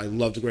 I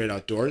love the great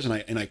outdoors,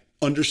 and I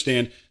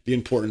understand the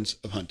importance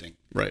of hunting.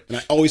 Right. And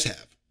I always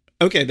have.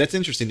 Okay, that's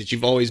interesting that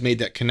you've always made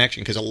that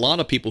connection, because a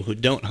lot of people who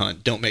don't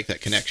hunt don't make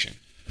that connection.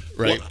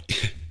 Right. Well,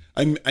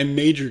 I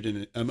majored in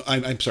it. I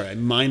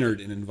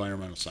minored in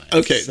environmental science.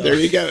 Okay, so. There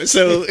you go.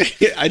 So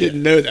I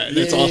didn't know that.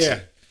 That's awesome. Yeah.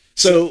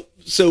 So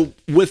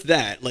with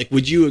that, like,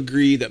 would you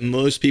agree that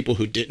most people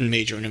who didn't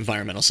major in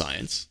environmental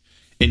science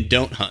and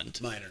don't hunt,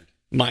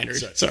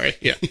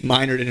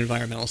 minored in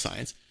environmental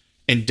science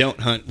and don't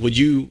hunt,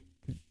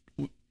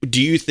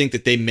 do you think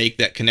that they make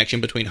that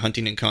connection between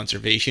hunting and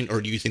conservation,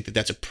 or do you think that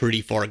that's a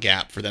pretty far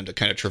gap for them to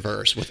kind of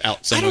traverse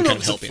without someone kind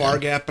of helping them? I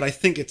don't know if it's a far gap, but I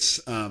think it's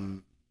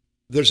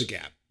there's a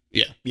gap.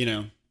 Yeah. You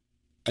know,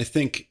 I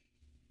think,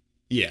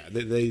 yeah,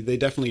 they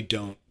definitely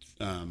don't.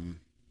 I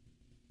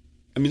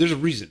mean, there's a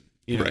reason.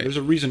 You know, right. There's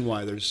a reason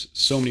why there's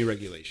so many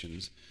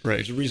regulations. Right.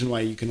 There's a reason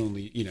why you can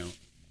only, you know,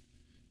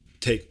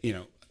 take, you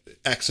know,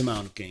 X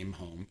amount of game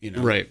home, you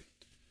know. Right.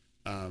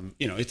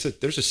 You know,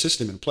 there's a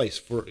system in place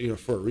for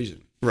a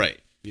reason. Right.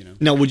 You know.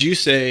 Now, would you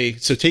say,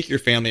 so take your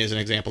family as an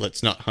example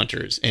that's not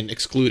hunters and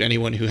exclude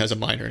anyone who has a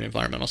minor in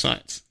environmental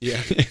science.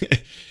 Yeah.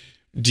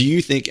 Do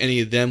you think any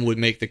of them would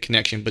make the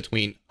connection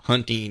between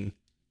hunting,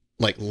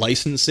 like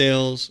license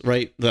sales,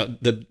 right?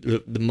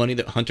 The money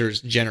that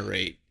hunters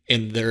generate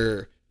in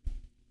their,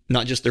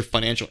 not just their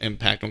financial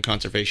impact on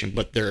conservation,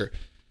 but their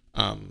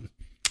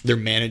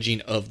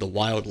managing of the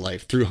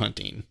wildlife through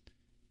hunting.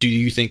 Do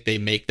you think they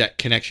make that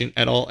connection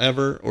at all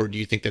ever? Or do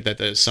you think that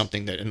that is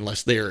something that,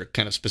 unless they're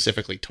kind of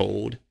specifically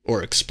told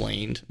or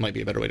explained, might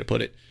be a better way to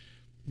put it,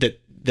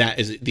 that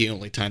is the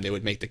only time they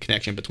would make the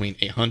connection between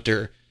a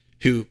hunter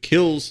who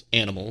kills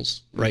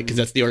animals, right? Because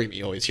that's the argument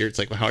you always hear. It's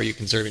like, well, how are you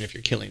conserving if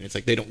you're killing? It's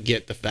like they don't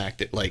get the fact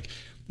that, like,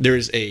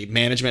 there's a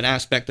management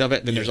aspect of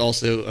it. Then there's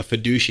also a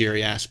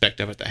fiduciary aspect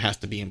of it that has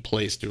to be in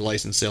place through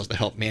licensed sales to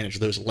help manage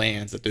those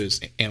lands that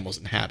those animals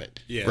inhabit,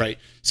 right?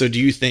 So do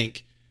you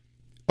think,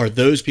 are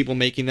those people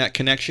making that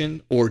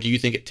connection? Or do you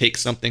think it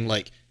takes something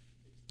like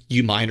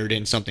you minored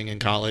in something in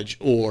college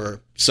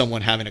or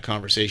someone having a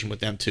conversation with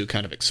them to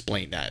kind of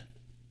explain that?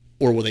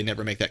 Or will they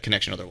never make that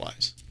connection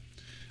otherwise?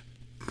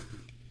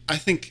 I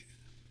think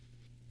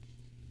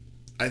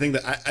it's going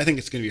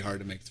to be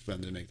hard for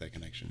them to make that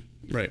connection.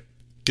 Right.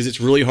 Because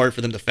it's really hard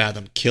for them to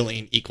fathom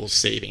killing equals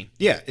saving.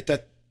 Yeah.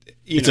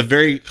 It's a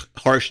very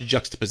harsh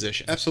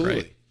juxtaposition. Absolutely.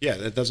 Right? Yeah.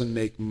 That doesn't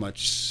make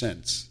much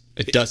sense.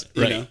 It doesn't.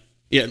 Right. You know?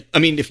 Yeah. I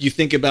mean, if you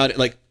think about it,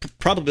 like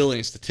probability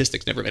and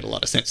statistics never made a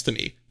lot of sense to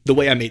me. The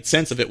way I made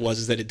sense of it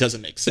is that it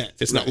doesn't make sense.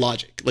 It's not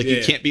logic. Like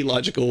you can't be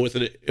logical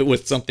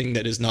with something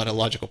that is not a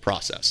logical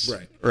process.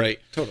 Right. Right.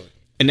 Totally.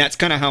 And that's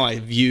kind of how I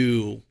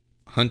view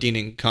hunting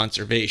and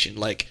conservation.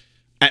 Like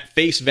at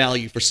face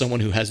value, for someone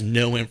who has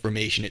no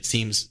information, it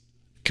seems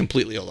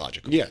completely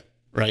illogical. Yeah.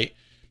 Right.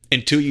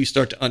 Until you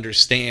start to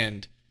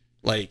understand,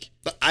 like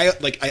I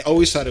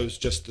always thought it was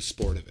just the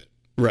sport of it.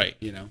 Right.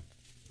 You know.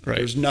 Right.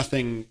 There's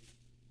nothing.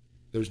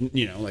 There's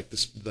like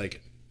this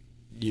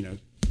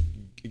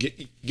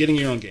getting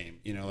your own game.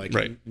 You know, like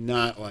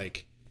not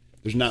like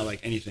there's not like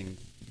anything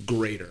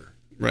greater.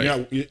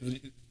 Right.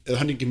 The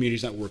hunting community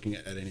is not working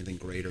at anything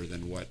greater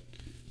than what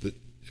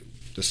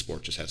the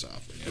sport just has to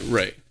offer. You know?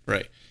 Right.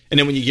 Right. And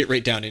then when you get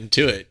right down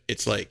into it,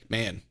 it's like,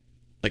 man,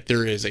 like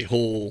there is a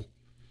whole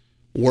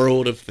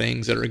world of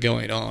things that are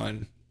going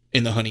on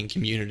in the hunting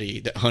community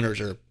that hunters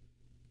are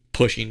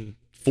pushing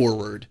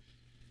forward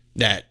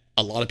that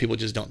a lot of people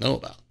just don't know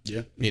about.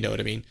 Yeah. You know what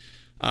I mean?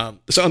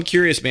 So I'm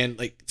curious, man,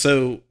 like,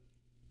 so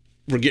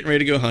we're getting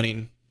ready to go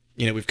hunting.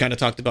 You know, we've kind of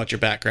talked about your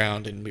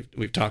background and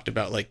we've talked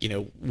about, like, you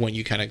know, when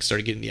you kind of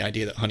started getting the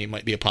idea that hunting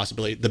might be a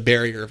possibility, the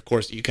barrier, of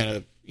course, that you kind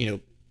of, you know,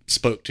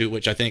 spoke to,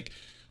 which I think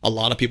a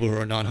lot of people who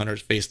are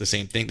non-hunters face the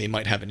same thing. They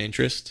might have an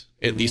interest,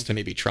 at least to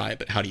maybe try it,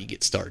 but how do you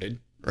get started?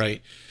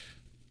 Right.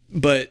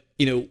 But,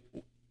 you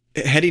know,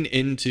 heading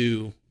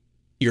into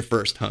your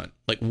first hunt,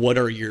 like what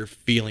are your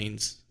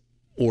feelings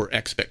or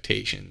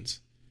expectations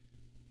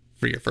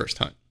for your first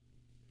hunt?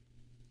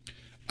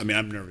 I mean,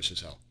 I'm nervous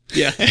as hell.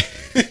 Yeah.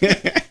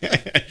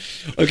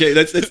 Okay,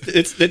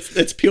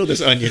 let's peel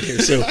this onion here.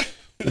 So,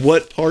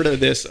 what part of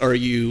this are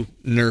you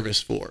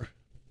nervous for?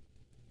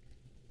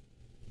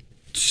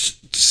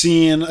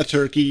 Seeing a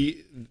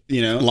turkey,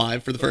 you know,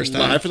 live for the first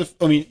time. Live for the.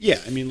 I mean, yeah.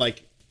 I mean,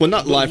 like, well,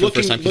 not live for the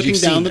first time. Looking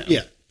down the,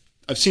 yeah,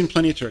 I've seen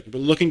plenty of turkey,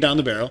 but looking down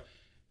the barrel,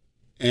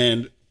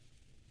 and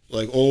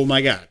like, oh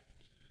my god,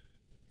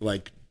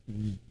 like,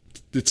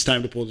 it's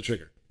time to pull the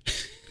trigger.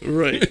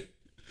 Right.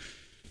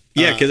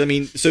 Yeah, because I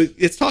mean, so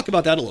let's talk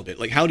about that a little bit.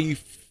 Like, how do you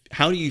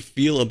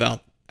feel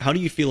about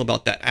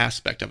that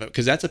aspect of it?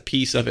 Because that's a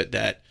piece of it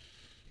that,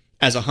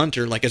 as a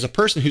hunter, like as a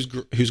person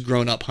who's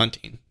grown up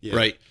hunting,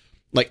 right?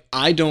 Like,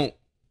 I don't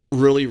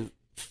really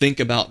think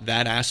about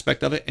that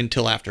aspect of it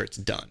until after it's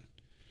done,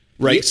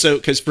 right? Yeah. So,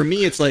 because for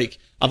me, it's like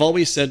I've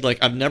always said,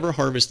 like, I've never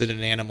harvested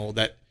an animal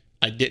that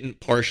I didn't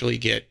partially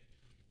get.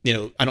 You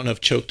know, I don't know if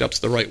choked up's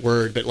the right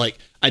word, but like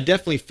I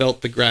definitely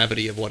felt the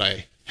gravity of what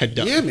I had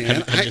done. Yeah,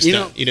 man. You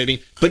know what I mean?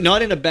 But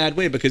not in a bad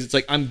way, because it's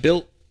like I'm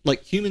built,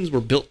 like humans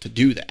were built to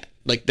do that.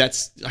 Like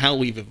that's how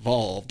we've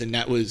evolved. And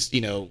that was,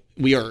 you know,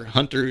 we are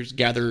hunters,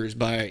 gatherers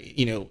by,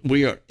 you know,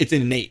 it's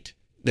innate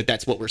that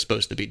that's what we're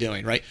supposed to be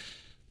doing. Right.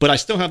 But I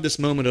still have this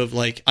moment of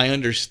like, I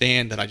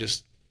understand that I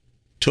just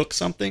took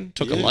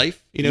a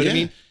life, you know what I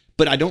mean?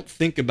 But I don't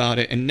think about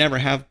it and never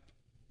have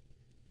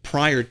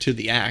prior to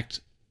the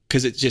act.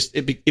 Because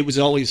it was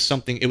always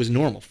something, it was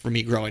normal for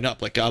me growing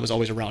up. Like I was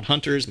always around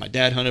hunters. My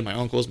dad hunted, my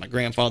uncles, my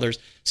grandfathers.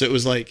 So it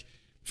was like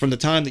from the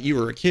time that you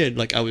were a kid,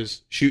 like I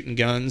was shooting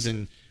guns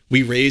and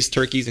we raised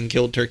turkeys and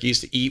killed turkeys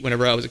to eat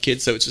whenever I was a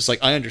kid. So it's just like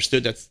I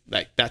understood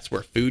that's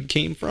where food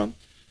came from.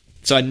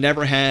 So I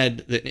never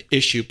had the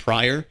issue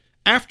prior.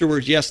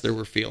 Afterwards, yes, there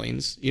were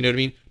feelings, you know what I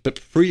mean? But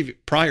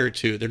prior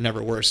to, there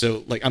never were.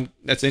 So like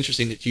that's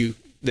interesting that you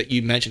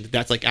mentioned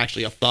that's like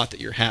actually a thought that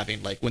you're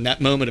having, like when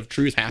that moment of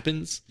truth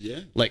happens,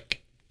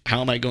 like how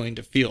am I going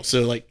to feel?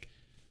 So like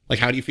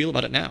how do you feel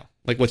about it now?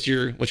 Like what's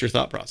your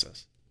thought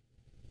process?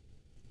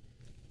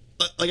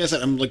 Like I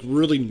said, I'm like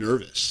really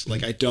nervous.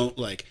 Like I don't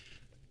like,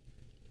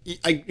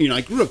 I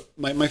grew up,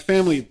 my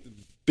family,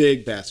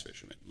 big bass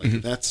fishermen.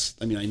 Like that's,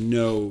 I mean, I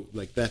know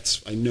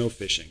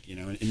fishing, you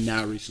know, and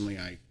now recently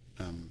I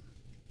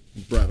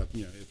brought up,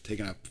 you know,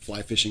 taken up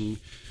fly fishing.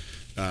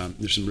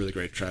 There's some really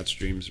great trout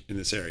streams in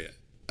this area.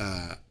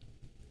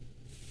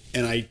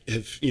 And I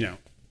have, you know,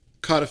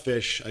 caught a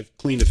fish, I've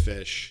cleaned a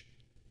fish,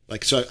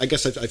 like, so I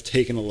guess I've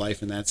taken a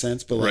life in that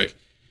sense, but like,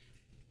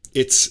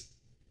 Right.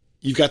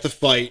 you've got the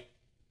fight,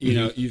 you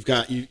know, you've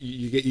got,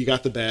 you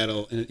got the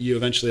battle, and you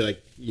eventually,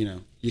 like, you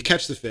know, you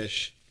catch the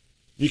fish,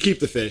 you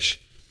keep the fish,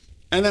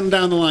 and then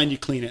down the line you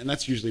clean it, and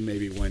that's usually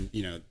maybe when,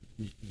 you know,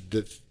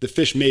 the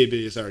fish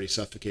maybe is already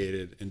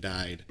suffocated and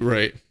died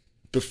Right.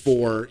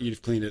 before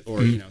you've cleaned it,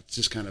 or you know, it's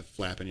just kind of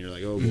flapping. You're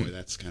like, oh boy,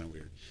 that's kind of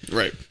weird.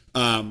 Right.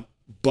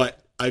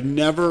 But I've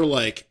never,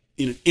 like,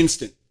 in an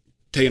instant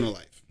taken a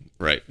life,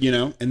 Right. you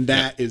know, and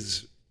that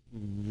is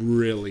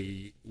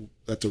really,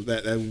 that's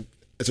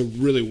a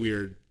really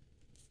weird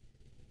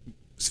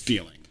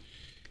feeling.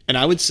 And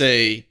I would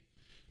say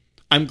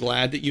I'm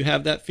glad that you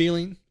have that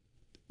feeling,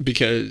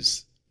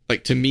 because,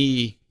 like, to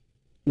me,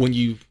 when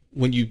you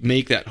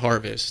make that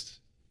harvest,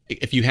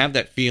 if you have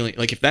that feeling,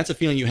 like, if that's a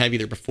feeling you have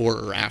either before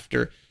or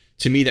after,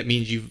 to me that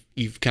means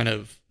you've kind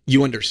of,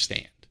 you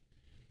understand.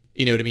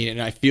 You know what I mean?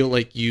 And I feel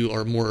like you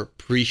are more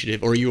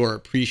appreciative, or you are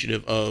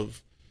appreciative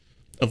of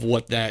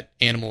what that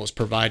animal is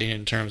providing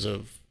in terms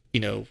of, you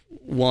know,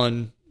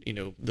 one, you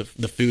know, the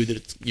food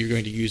that you're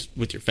going to use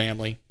with your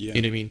family. Yeah.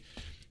 You know what I mean?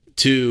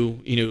 Two,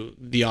 you know,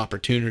 the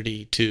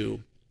opportunity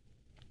to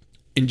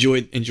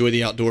enjoy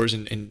the outdoors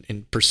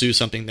and pursue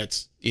something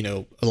that's, you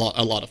know, a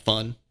lot of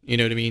fun. You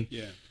know what I mean?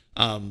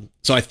 Yeah.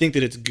 So I think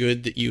that it's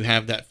good that you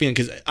have that feeling,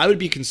 because I would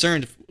be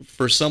concerned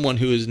for someone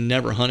who has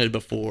never hunted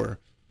before,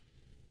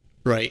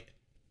 right?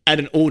 At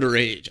an older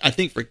age. I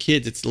think for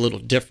kids it's a little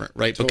different,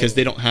 right? Because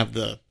they don't have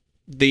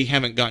they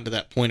haven't gotten to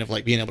that point of,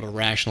 like, being able to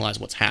rationalize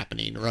what's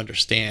happening or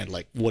understand,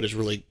 like, what is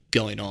really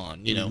going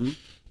on, you know?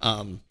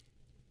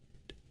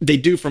 They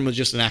do from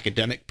just an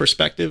academic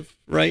perspective,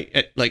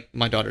 right? Like,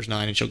 my daughter's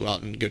 9 and she'll go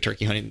out and go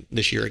turkey hunting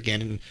this year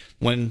again. And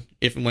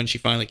when she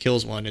finally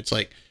kills one, it's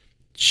like,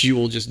 she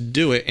will just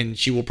do it, and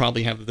she will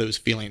probably have those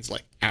feelings,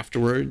 like,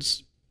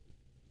 afterwards.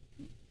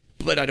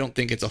 But I don't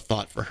think it's a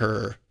thought for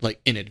her, like,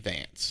 in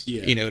advance.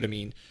 Yeah. You know what I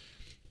mean?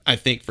 I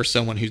think for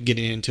someone who's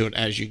getting into it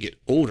as you get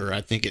older,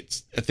 I think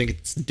it's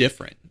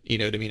different. You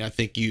know what I mean? I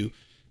think you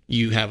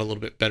have a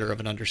little bit better of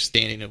an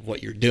understanding of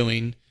what you're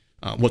doing,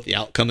 what the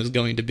outcome is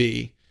going to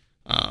be,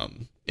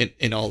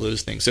 and all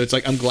those things. So it's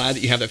like, I'm glad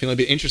that you have that feeling.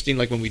 It'll be interesting,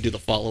 like, when we do the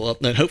follow up,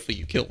 then hopefully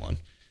you kill one.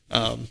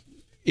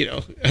 You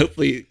know,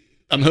 hopefully,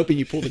 I'm hoping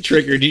you pull the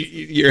trigger and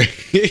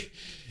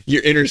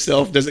your inner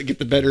self doesn't get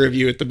the better of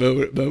you at the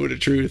moment of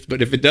truth.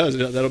 But if it does,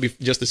 that'll be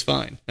just as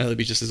fine. That'll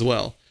be just as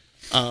well.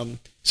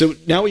 So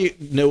now we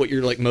know what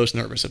you're, like, most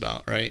nervous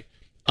about, right?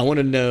 I want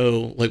to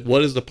know, like,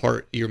 what is the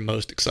part you're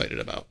most excited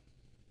about?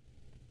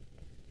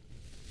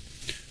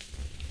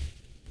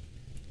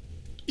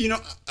 You know,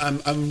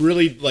 I'm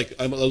really, like,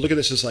 I look at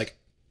this as, like,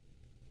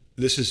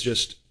 this is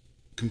just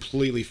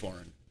completely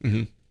foreign.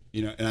 Mm-hmm.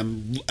 You know,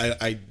 and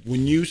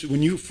when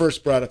you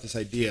first brought up this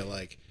idea,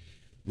 like,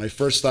 my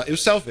first thought, it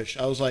was selfish.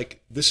 I was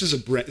like, this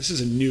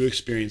is a new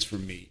experience for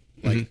me.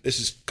 Like,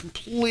 this is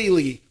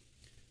completely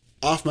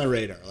off my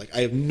radar. Like,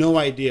 I have no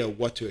idea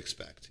what to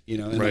expect, you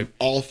know, and Right. I'm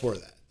all for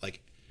that. Like,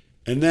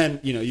 and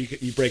then, you know,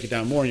 you break it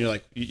down more and you're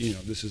like, you know,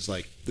 this is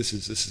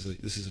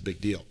a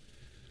big deal.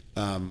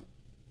 I'm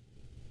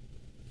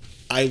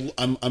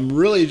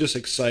really just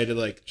excited,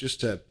 like,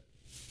 just to,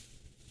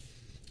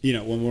 you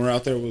know, when we're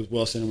out there with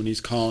Wilson, when he's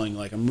calling,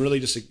 like, I'm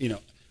really just, you know,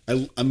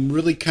 I'm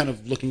really kind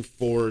of looking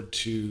forward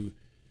to,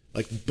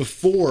 like,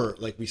 before,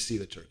 like, we see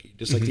the turkey,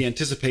 just like the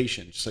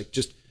anticipation, just like,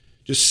 just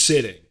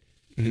sitting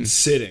and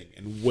sitting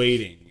and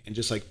waiting and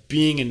just, like,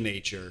 being in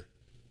nature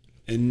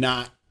and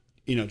not,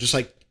 you know, just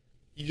like,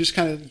 you just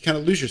kind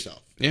of lose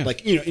yourself. Yeah.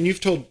 Like, you know, and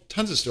you've told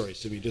tons of stories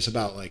to me just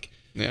about, like,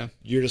 Yeah.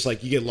 you're just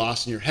like, you get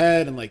lost in your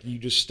head and, like, you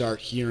just start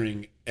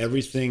hearing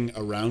everything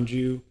around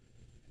you.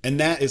 And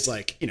that is,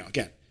 like, you know,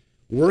 again,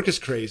 work is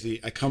crazy.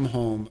 I come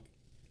home,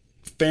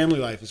 family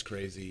life is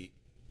crazy.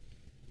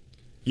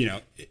 You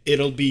know,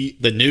 it'll be,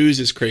 The news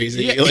is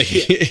crazy. Yeah, Like,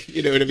 yeah.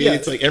 you know what I mean? Yeah.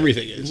 It's like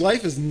everything is.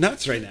 life is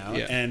nuts right now.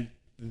 Yeah. And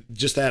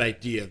just that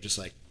idea of just,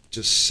 like,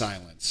 just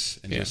silence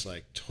and Yeah. just,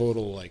 like,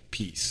 total, like,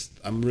 peace.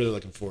 I'm really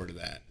looking forward to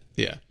that.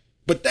 Yeah.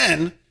 But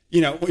then,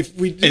 you know, if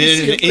we do And in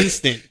see an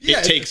instant,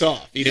 Yeah. it takes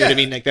off. You know what I Yeah.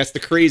 mean? Like, that's the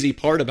crazy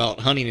part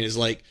about hunting is,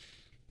 like,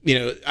 you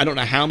know, I don't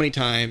know how many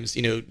times,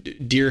 you know,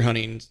 deer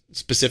hunting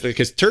specifically,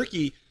 because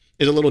turkey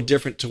is a little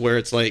different to where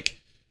it's like,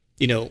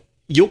 you know,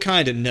 you'll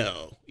kind of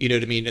know, you know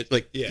what I mean? It's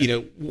like, Yeah. you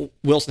know,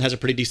 Wilson has a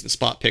pretty decent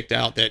spot picked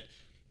out that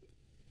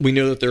we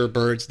know that there are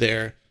birds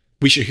there.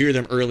 We should hear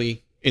them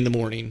early in the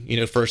morning, you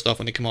know, first off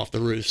when they come off the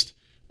roost.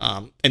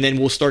 And then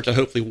we'll start to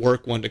hopefully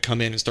work one to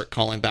come in and start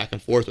calling back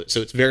and forth.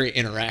 So it's very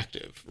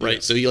interactive, right? Yeah.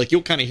 So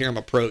you'll kind of hear them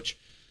approach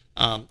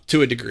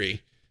to a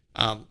degree.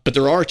 But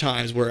there are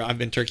times where I've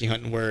been turkey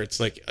hunting where it's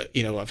like,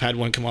 you know, I've had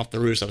one come off the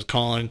roost. I was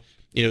calling,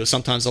 you know,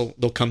 sometimes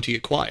they'll come to you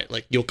quiet.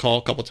 Like, you'll call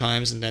a couple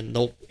times and then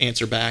they'll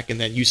answer back and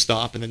then you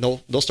stop and then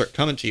they'll start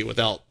coming to you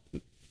without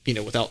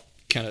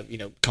kind of, you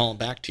know, calling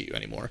back to you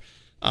anymore.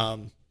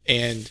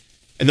 And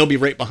they'll be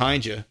right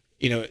behind you,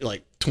 you know,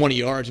 like 20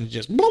 yards and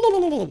just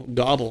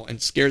gobble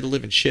and scare the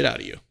living shit out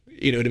of you.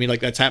 You know what I mean?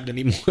 Like, that's happened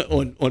to me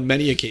on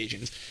many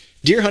occasions.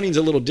 deer hunting's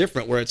a little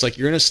different, where it's like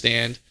you're in a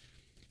stand,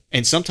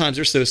 and sometimes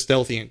they're so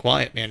stealthy and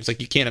quiet, man. It's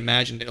like you can't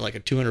imagine that like a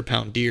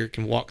 200-pound deer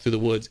can walk through the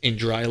woods in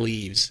dry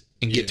leaves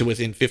and get to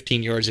within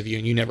 15 yards of you,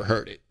 and you never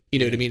heard it. You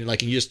know what I mean? And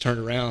like, you just turn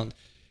around,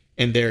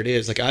 and there it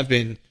is. Like, I've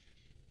been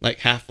like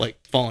half like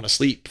falling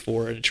asleep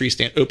before in a tree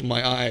stand, open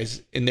my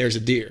eyes, and there's a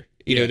deer.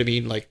 You know what I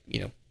mean? Like,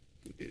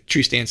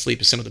 tree stand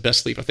sleep is some of the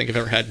best sleep I think I've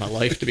ever had in my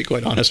life, to be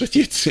quite honest with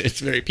you. It's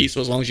very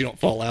peaceful as long as you don't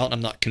fall out.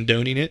 I'm not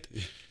condoning it.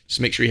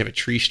 Just make sure you have a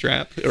tree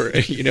strap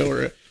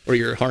or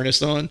your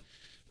harness on.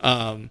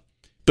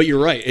 But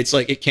you're right. It's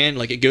like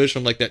it goes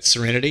from like that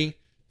serenity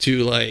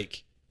to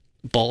like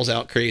balls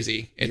out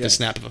crazy at the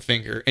snap of a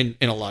finger in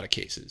a lot of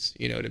cases.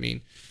 You know what I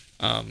mean?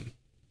 I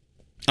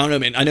don't know,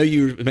 man. I know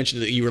you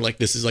mentioned that you were like,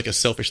 this is like a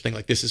selfish thing.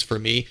 Like, this is for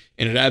me.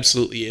 And it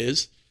absolutely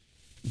is.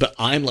 But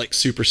I'm like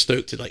super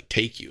stoked to like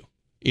take you.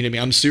 You know what I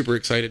mean? I'm super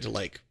excited to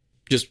like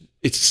it's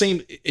the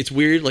same. It's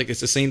weird. Like,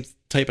 it's the same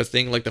type of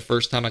thing. Like the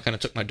first time I kind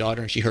of took my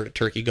daughter and she heard a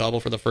turkey gobble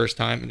for the first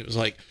time. And it was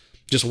like,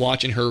 just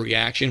watching her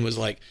reaction was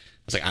like, I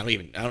was like, I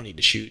don't need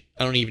to shoot.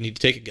 I don't even need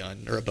to take a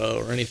gun or a bow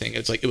or anything.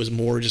 It's like, it was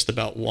more just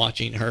about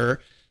watching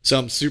her. So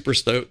I'm super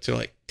stoked to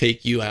like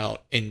take you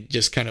out and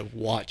just kind of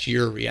watch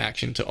your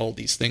reaction to all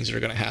these things that are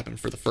going to happen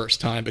for the first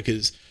time.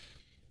 Because,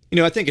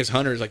 I think as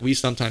hunters, like, we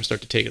sometimes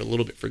start to take it a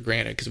little bit for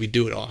granted because we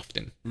do it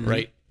often.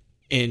 Right.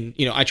 And,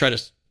 I try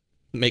to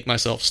make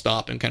myself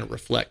stop and kind of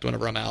reflect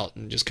whenever I'm out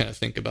and just kind of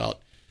think about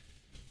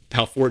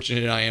how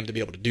fortunate I am to be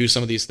able to do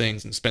some of these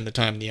things and spend the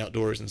time in the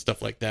outdoors and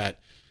stuff like that.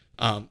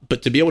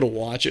 But to be able to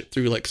watch it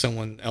through like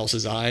someone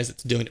else's eyes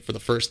that's doing it for the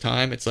first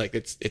time, it's like,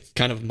 it's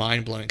kind of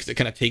mind blowing because it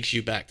kind of takes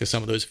you back to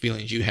some of those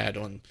feelings you had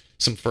on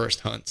some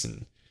first hunts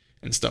and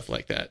stuff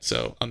like that.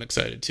 So I'm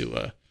excited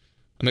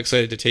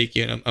to take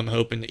you, and I'm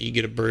hoping that you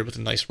get a bird with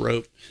a nice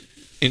rope.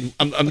 And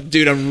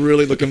I'm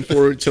really looking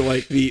forward to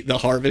like the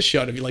harvest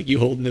shot of you, like you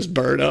holding this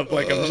bird up.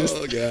 Like,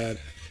 oh God.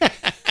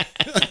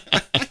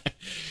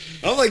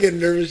 I'm like getting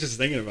nervous just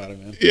thinking about it,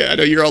 man. Yeah, I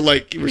know you're all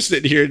like, we're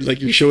sitting here and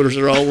like your shoulders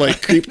are all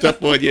like creeped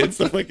up on you and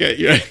stuff like that.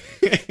 Yeah.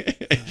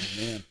 Oh,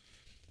 man.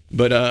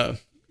 But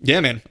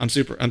yeah, man, I'm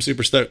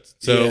super stoked.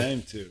 So yeah, I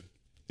am too.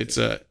 It's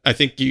I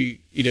think you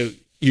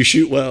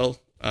shoot well.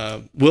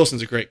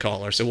 Wilson's a great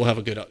caller, so we'll have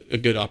a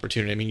good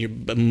opportunity. I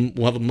mean,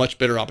 we'll have a much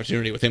better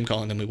opportunity with him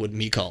calling than we would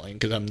me calling,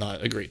 because I'm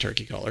not a great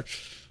turkey caller.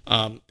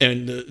 And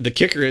the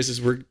kicker is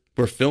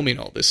we're filming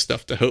all this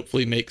stuff to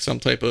hopefully make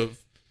some type of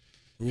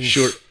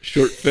short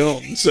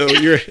film. So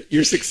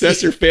your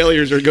success or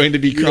failures are going to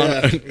be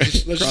chronicled. I'm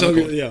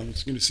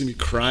just going to see me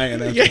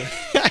crying after. Yeah.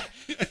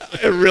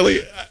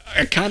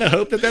 I kind of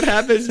hope that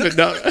happens, but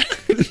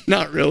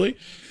not really.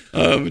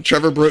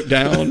 Trevor broke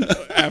down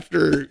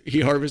after he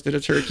harvested a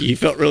turkey. He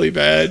felt really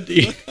bad.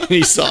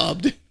 He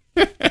sobbed.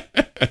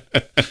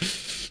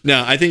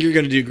 No, I think you're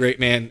going to do great,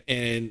 man.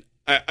 And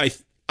I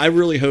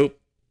really hope,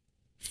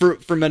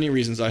 for many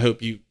reasons, I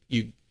hope you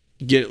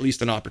get at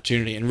least an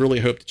opportunity, and really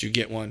hope that you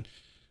get one.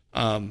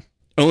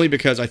 Only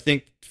because I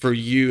think for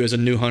you as a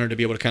new hunter to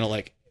be able to kind of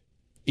like,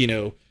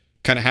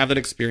 kind of have that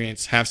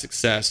experience, have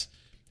success.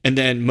 And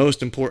then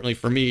most importantly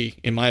for me,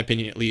 in my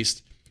opinion, at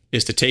least,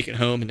 is to take it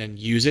home and then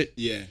use it.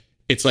 Yeah.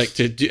 It's like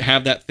to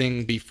have that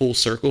thing be full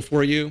circle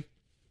for you.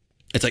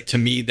 It's like, to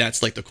me,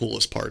 that's like the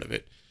coolest part of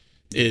it,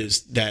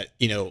 is that,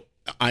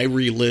 I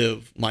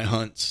relive my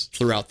hunts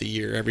throughout the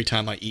year. Every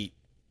time I eat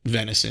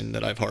venison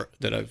that I've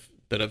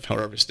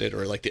harvested,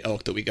 or like the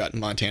elk that we got in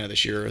Montana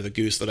this year, or the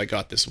goose that I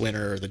got this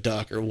winter, or the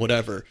duck, or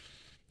whatever,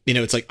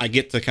 it's like I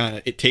get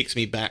to it takes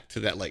me back to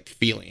that like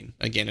feeling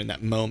again in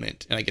that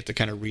moment, and I get to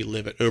kind of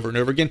relive it over and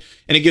over again.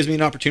 And it gives me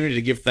an opportunity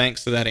to give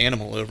thanks to that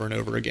animal over and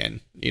over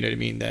again. You know what I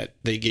mean? That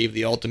they gave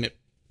the ultimate,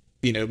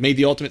 made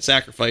the ultimate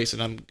sacrifice,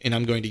 and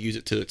I'm going to use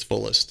it to its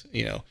fullest,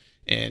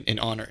 and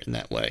honor it in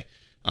that way.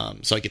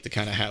 So I get to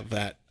kind of have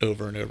that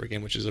over and over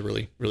again, which is a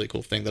really, really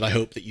cool thing that I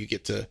hope that you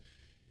get to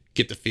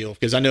feel,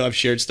 because I know I've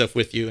shared stuff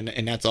with you,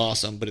 and that's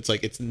awesome, but it's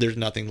like, there's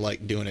nothing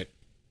like doing it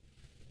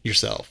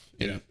yourself,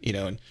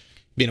 and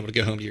being able to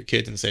go home to your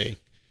kids and say,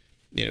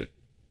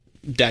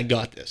 Dad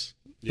got this.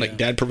 Yeah. Like,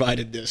 Dad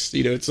provided this.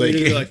 It's like,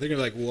 they're gonna be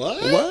like,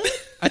 what? What?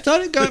 I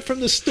thought it got from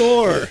the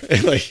store.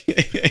 Like,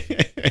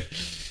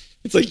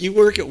 it's like you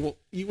work at what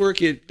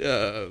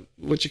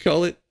you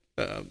call it,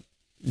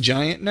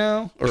 Giant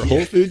now, or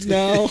Whole Foods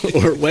now,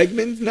 or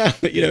Wegmans now.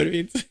 You know what I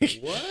mean? Like,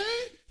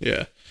 what?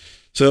 Yeah.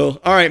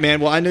 So, all right,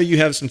 man. Well, I know you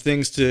have some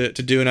things to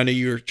do, and I know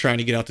you're trying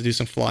to get out to do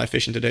some fly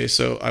fishing today,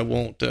 so I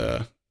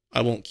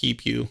won't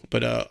keep you,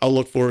 but I'll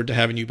look forward to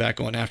having you back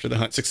on after the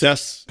hunt.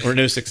 Success or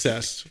no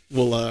success,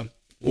 we'll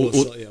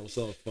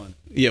still have fun.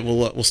 Yeah,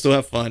 we'll still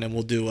have fun, and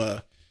we'll do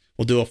a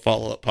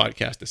follow-up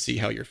podcast to see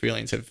how your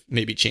feelings have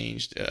maybe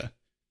changed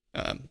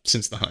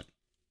since the hunt.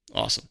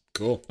 Awesome.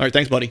 Cool. All right,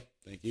 thanks, buddy.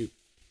 Thank you.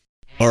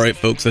 All right,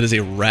 folks, that is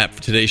a wrap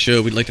for today's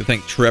show. We'd like to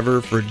thank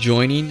Trevor for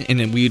joining, and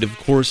then we'd, of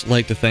course,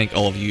 like to thank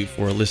all of you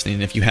for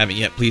listening. If you haven't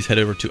yet, please head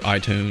over to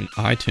iTunes,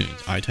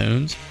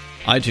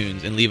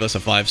 iTunes and leave us a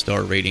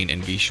 5-star rating,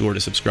 and be sure to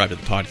subscribe to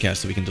the podcast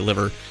so we can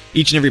deliver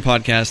each and every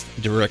podcast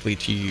directly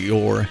to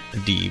your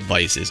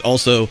devices.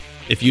 Also,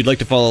 if you'd like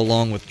to follow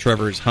along with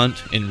Trevor's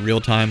hunt in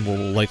real time,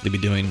 we'll likely be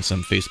doing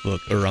some some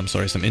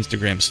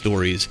Instagram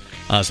stories.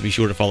 So be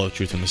sure to follow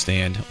Truth from the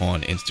Stand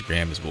on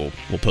Instagram, as we'll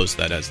post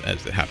that as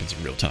it happens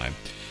in real time.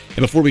 And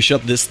before we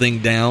shut this thing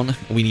down,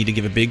 we need to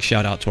give a big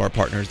shout out to our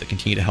partners that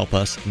continue to help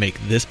us make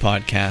this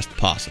podcast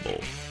possible.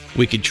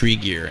 Wicked Tree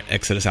Gear,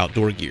 Exodus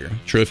Outdoor Gear,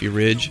 Trophy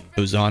Ridge,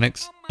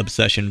 Ozonics,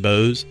 Obsession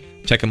Bows,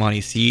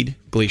 Tecumani Seed,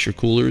 Glacier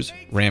Coolers,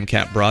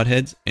 Ramcat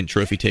Broadheads, and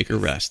Trophy Taker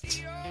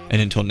Rests.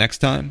 And until next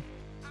time,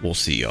 we'll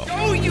see y'all.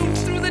 Throw you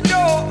through the door.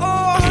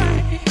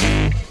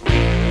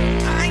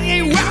 I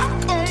ain't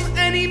welcome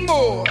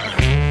anymore.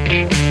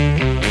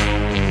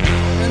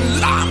 A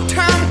long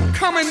time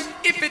coming,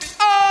 if it's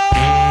all.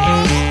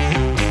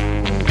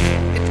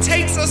 It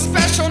takes a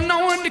special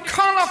knowing to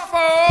call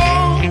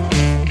for.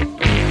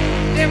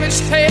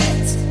 Damaged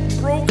heads,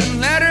 broken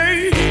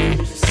letters.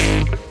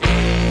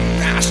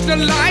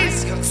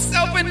 Rationalize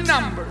yourself in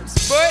numbers,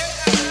 but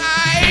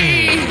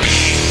I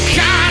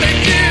gotta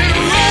get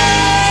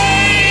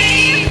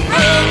right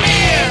from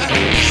here.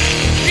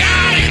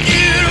 Gotta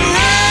get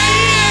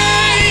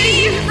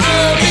right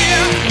from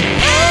here.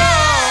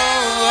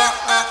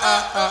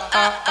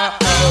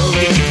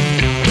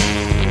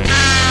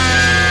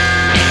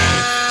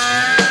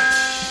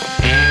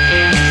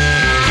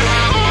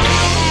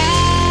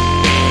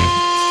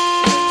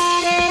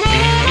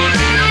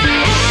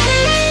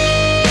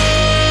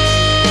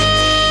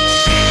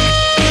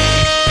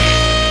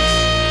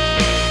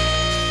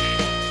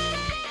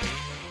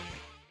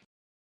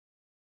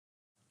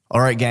 All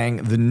right, gang,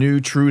 the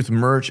new Truth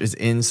merch is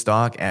in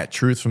stock at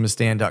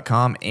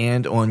truthfromthestand.com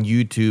and on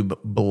YouTube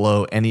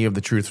below any of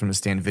the Truth from the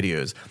Stand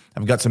videos.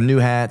 I've got some new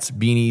hats,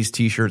 beanies,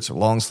 t-shirts,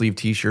 long sleeve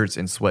t-shirts,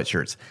 and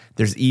sweatshirts.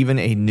 There's even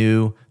a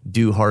new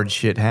Do Hard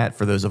Shit hat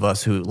for those of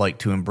us who like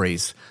to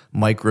embrace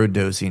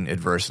micro-dosing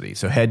adversity.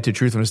 So head to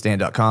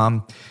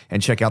truthfromthestand.com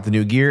and check out the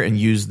new gear and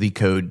use the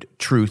code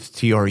TRUTH,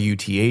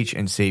 T-R-U-T-H,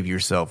 and save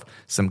yourself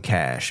some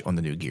cash on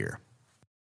the new gear.